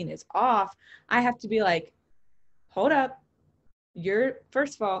something is off, I have to be like, hold up.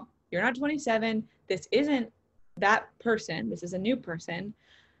 First of all, you're not 27. This isn't that person. This is a new person.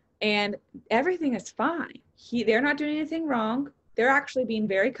 And everything is fine. They're not doing anything wrong. They're actually being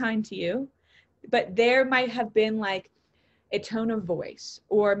very kind to you. But there might have been like a tone of voice,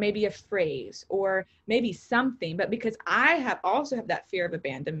 or maybe a phrase, or maybe something. But because I also have that fear of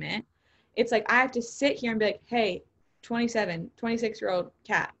abandonment, it's like I have to sit here and be like, hey, 26-year-old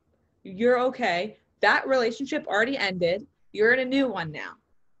Kat, you're okay. That relationship already ended. You're in a new one now.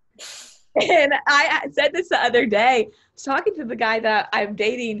 And I said this the other day. I was talking to the guy that I'm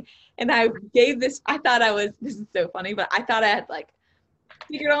dating, and I gave this is so funny, but I thought I had like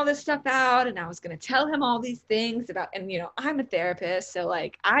figured all this stuff out, and I was going to tell him all these things about, and I'm a therapist, so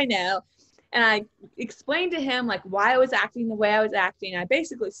like I know. And I explained to him like why I was acting the way I was acting. I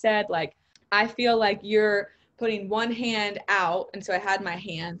basically said like, I feel like you're putting one hand out. And so I had my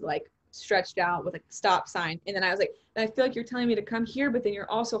hand like stretched out with a stop sign. And then I was like, I feel like you're telling me to come here, but then you're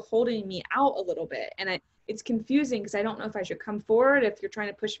also holding me out a little bit. And it's confusing because I don't know if I should come forward if you're trying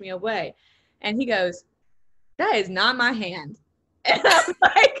to push me away. And he goes, that is not my hand. And I'm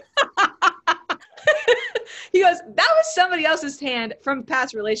like, he goes, that was somebody else's hand from a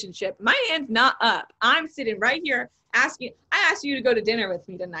past relationship. My hand's not up. I'm sitting right here I asked you to go to dinner with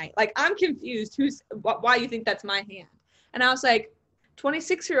me tonight. Like, I'm confused why you think that's my hand. And I was like,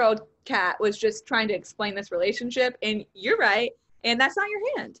 26-year-old Kat was just trying to explain this relationship, and you're right. And that's not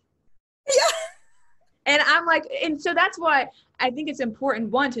your hand. Yeah. And I'm like, and so that's why I think it's important,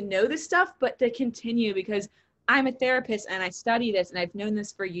 one, to know this stuff, but to continue, because I'm a therapist and I study this and I've known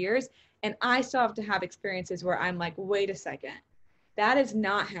this for years. And I still have to have experiences where I'm like, wait a second, that is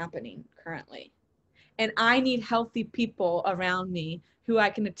not happening currently. And I need healthy people around me who I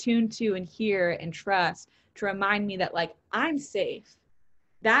can attune to and hear and trust to remind me that, like, I'm safe.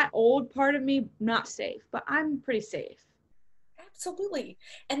 That old part of me, not safe, but I'm pretty safe. Absolutely.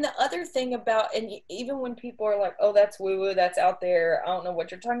 And the other thing about, and even when people are like, oh, that's woo-woo, that's out there, I don't know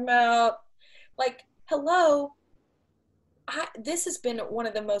what you're talking about. Like, hello, this has been one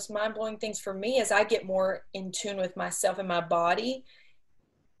of the most mind-blowing things for me as I get more in tune with myself and my body.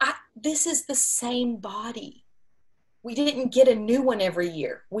 This is the same body. We didn't get a new one every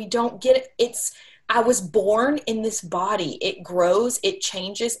year. We don't get it. I was born in this body. It grows, it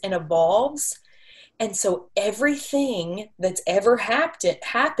changes and evolves. And so everything that's ever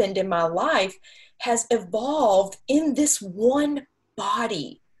happened in my life has evolved in this one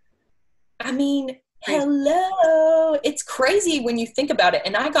body. I mean, hello. It's crazy when you think about it.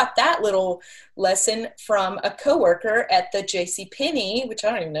 And I got that little lesson from a coworker at the JCPenney, which I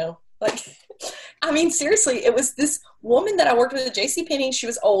don't even know. Like, I mean, seriously, it was this woman that I worked with at JCPenney. She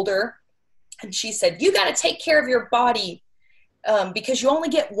was older. And she said, you got to take care of your body because you only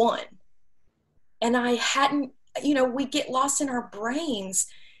get one. And I hadn't, we get lost in our brains.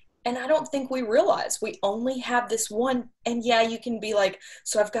 And I don't think we realize we only have this one. And yeah, you can be like,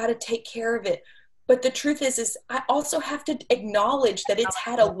 so I've got to take care of it. But the truth is I also have to acknowledge that it's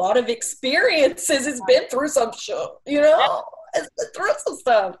had a lot of experiences. It's been through some shit, it's been through some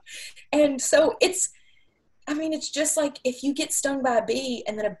stuff. And so it's just like if you get stung by a bee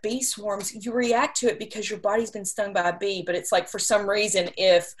and then a bee swarms, you react to it because your body's been stung by a bee. But it's like, for some reason,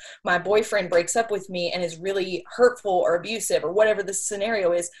 if my boyfriend breaks up with me and is really hurtful or abusive or whatever the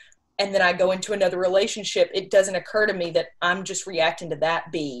scenario is, and then I go into another relationship, it doesn't occur to me that I'm just reacting to that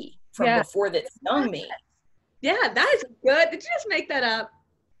bee from before that stung me. Yeah, that is good. Did you just make that up?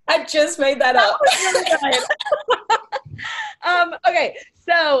 I just made that up. Okay,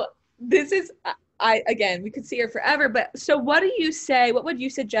 so this is... again, we could see her forever, but so what would you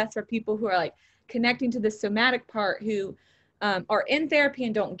suggest for people who are like connecting to the somatic part, who are in therapy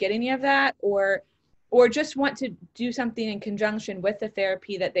and don't get any of that, or just want to do something in conjunction with the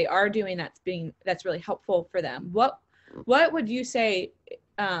therapy that they are doing that's really helpful for them? What would you say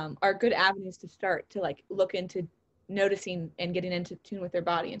are good avenues to start to like look into noticing and getting into tune with their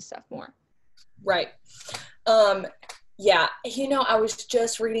body and stuff more? Right. Yeah, I was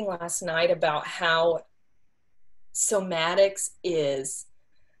just reading last night about how somatics is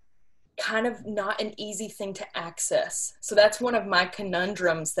kind of not an easy thing to access. So that's one of my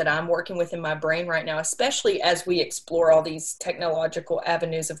conundrums that I'm working with in my brain right now, especially as we explore all these technological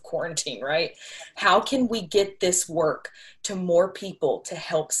avenues of quarantine, right? How can we get this work to more people to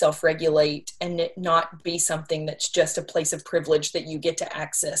help self-regulate and it not be something that's just a place of privilege that you get to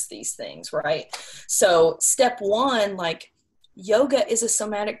access these things, right? So step one, like, yoga is a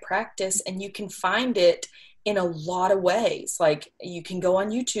somatic practice and you can find it in a lot of ways. Like, you can go on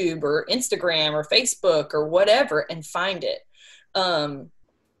YouTube or Instagram or Facebook or whatever and find it.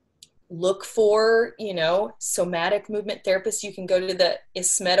 Look for, somatic movement therapists. You can go to the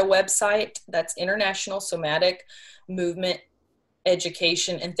ISMETA website. That's International Somatic Movement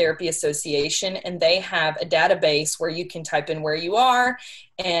Education and Therapy Association. And they have a database where you can type in where you are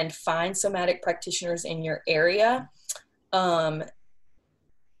and find somatic practitioners in your area. You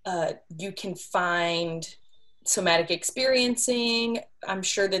can find somatic experiencing. I'm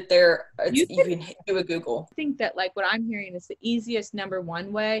sure that you can do a Google. I think that like what I'm hearing is the easiest number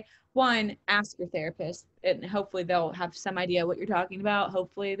one way. One, ask your therapist, and hopefully they'll have some idea what you're talking about.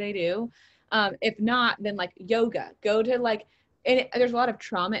 Hopefully they do. If not, then like yoga. Go to like, and there's a lot of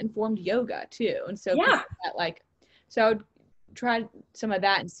trauma informed yoga too. And so so I would try some of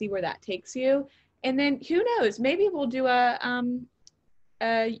that and see where that takes you. And then who knows, maybe we'll do a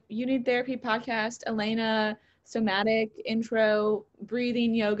You Need Therapy podcast, Elena, somatic intro,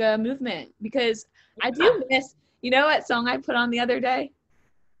 breathing yoga movement, because I do miss, what song I put on the other day?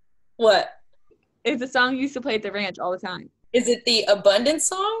 What? It's a song you used to play at the ranch all the time. Is it the abundance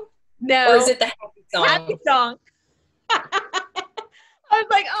song? No. Or is it the happy song? Happy song. I was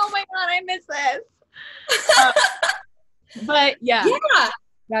like, oh my God, I miss this. But yeah.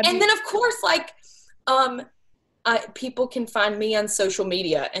 Yeah. And then of course, like, people can find me on social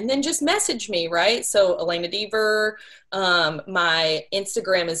media and then just message me, right? So Elena Deaver, my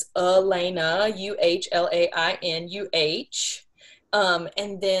Instagram is Elena, UHLAINUH.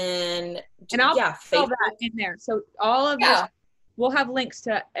 And then, and I'll Facebook. all that in there. So all of this, we'll have links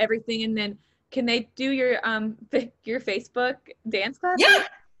to everything. And then can they do your Facebook dance class? Yeah.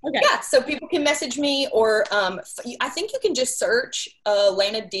 Okay. Yeah, so people can message me, or I think you can just search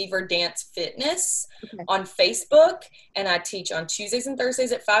Elena Deaver Dance Fitness on Facebook, and I teach on Tuesdays and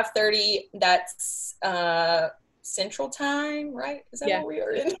Thursdays at 5:30. That's Central Time, right? Is that what we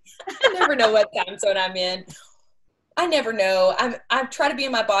are in? I never know what time zone I'm in. I never know. I try to be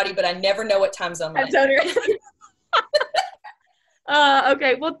in my body, but I never know what time zone I'm in.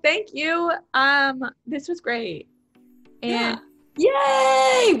 Okay, well, thank you. This was great. And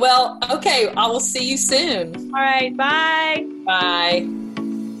Yay! Well, okay, I will see you soon. All right, bye. Bye.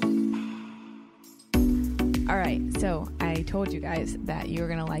 All right, so I told you guys that you were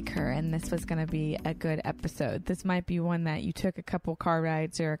going to like her, and this was going to be a good episode. This might be one that you took a couple car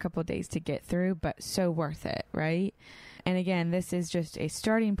rides or a couple days to get through, but so worth it, right? And again, this is just a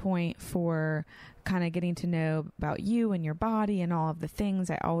starting point for kind of getting to know about you and your body and all of the things.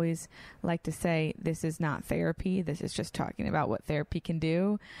 I always like to say this is not therapy. This is just talking about what therapy can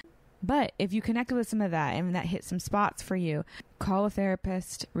do. But if you connected with some of that and that hit some spots for you, call a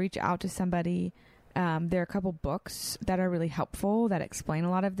therapist, reach out to somebody. There are a couple books that are really helpful that explain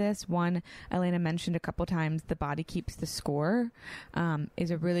a lot of this. One, Elena mentioned a couple times, The Body Keeps the Score, is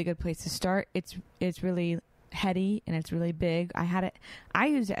a really good place to start. It's really heady and it's really big. I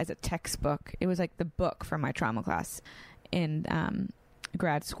used it as a textbook. It was like the book for my trauma class in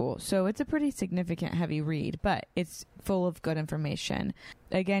grad school. So it's a pretty significant heavy read, but it's full of good information.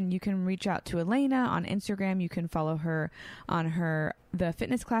 Again, you can reach out to Elena on Instagram. You can follow her on the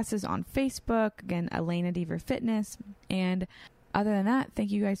fitness classes on Facebook. Again, Elena Deaver Fitness. And other than that,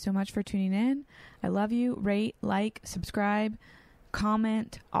 thank you guys so much for tuning in. I love you. Rate, like, subscribe,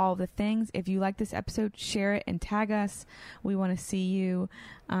 comment, all the things. If you like this episode, share it and tag us. We want to see you,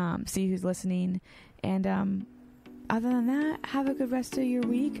 see who's listening. And other than that, have a good rest of your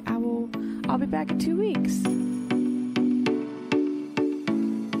week. I'll be back in 2 weeks.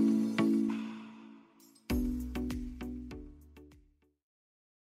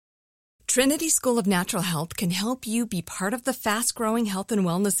 Trinity School of Natural Health can help you be part of the fast-growing health and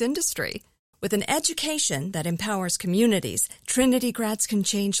wellness industry. With an education that empowers communities, Trinity grads can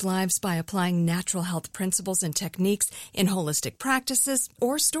change lives by applying natural health principles and techniques in holistic practices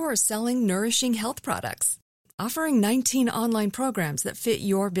or stores selling nourishing health products. Offering 19 online programs that fit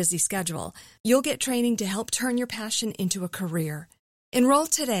your busy schedule, you'll get training to help turn your passion into a career. Enroll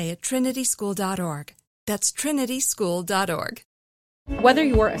today at trinityschool.org. That's trinityschool.org. Whether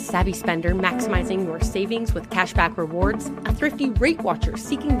you're a savvy spender maximizing your savings with cashback rewards, a thrifty rate watcher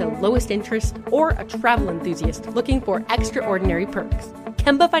seeking the lowest interest, or a travel enthusiast looking for extraordinary perks,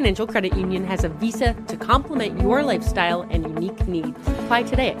 Kemba Financial Credit Union has a visa to complement your lifestyle and unique needs. Apply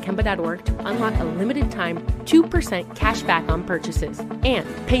today at Kemba.org to unlock a limited-time 2% cash back on purchases and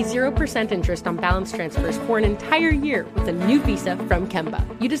pay 0% interest on balance transfers for an entire year with a new visa from Kemba.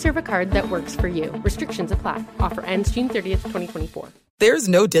 You deserve a card that works for you. Restrictions apply. Offer ends June 30th, 2024. There's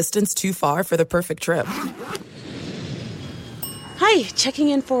no distance too far for the perfect trip. Hi, checking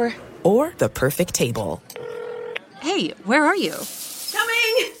in for... Or the perfect table. Hey, where are you?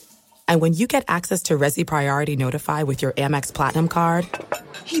 Coming! And when you get access to Resi Priority Notify with your Amex Platinum card...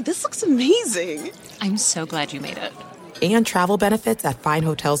 Hey, this looks amazing. I'm so glad you made it. And travel benefits at fine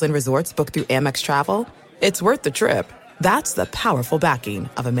hotels and resorts booked through Amex Travel, it's worth the trip. That's the powerful backing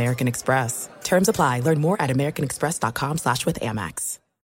of American Express. Terms apply. Learn more at americanexpress.com/withAmex.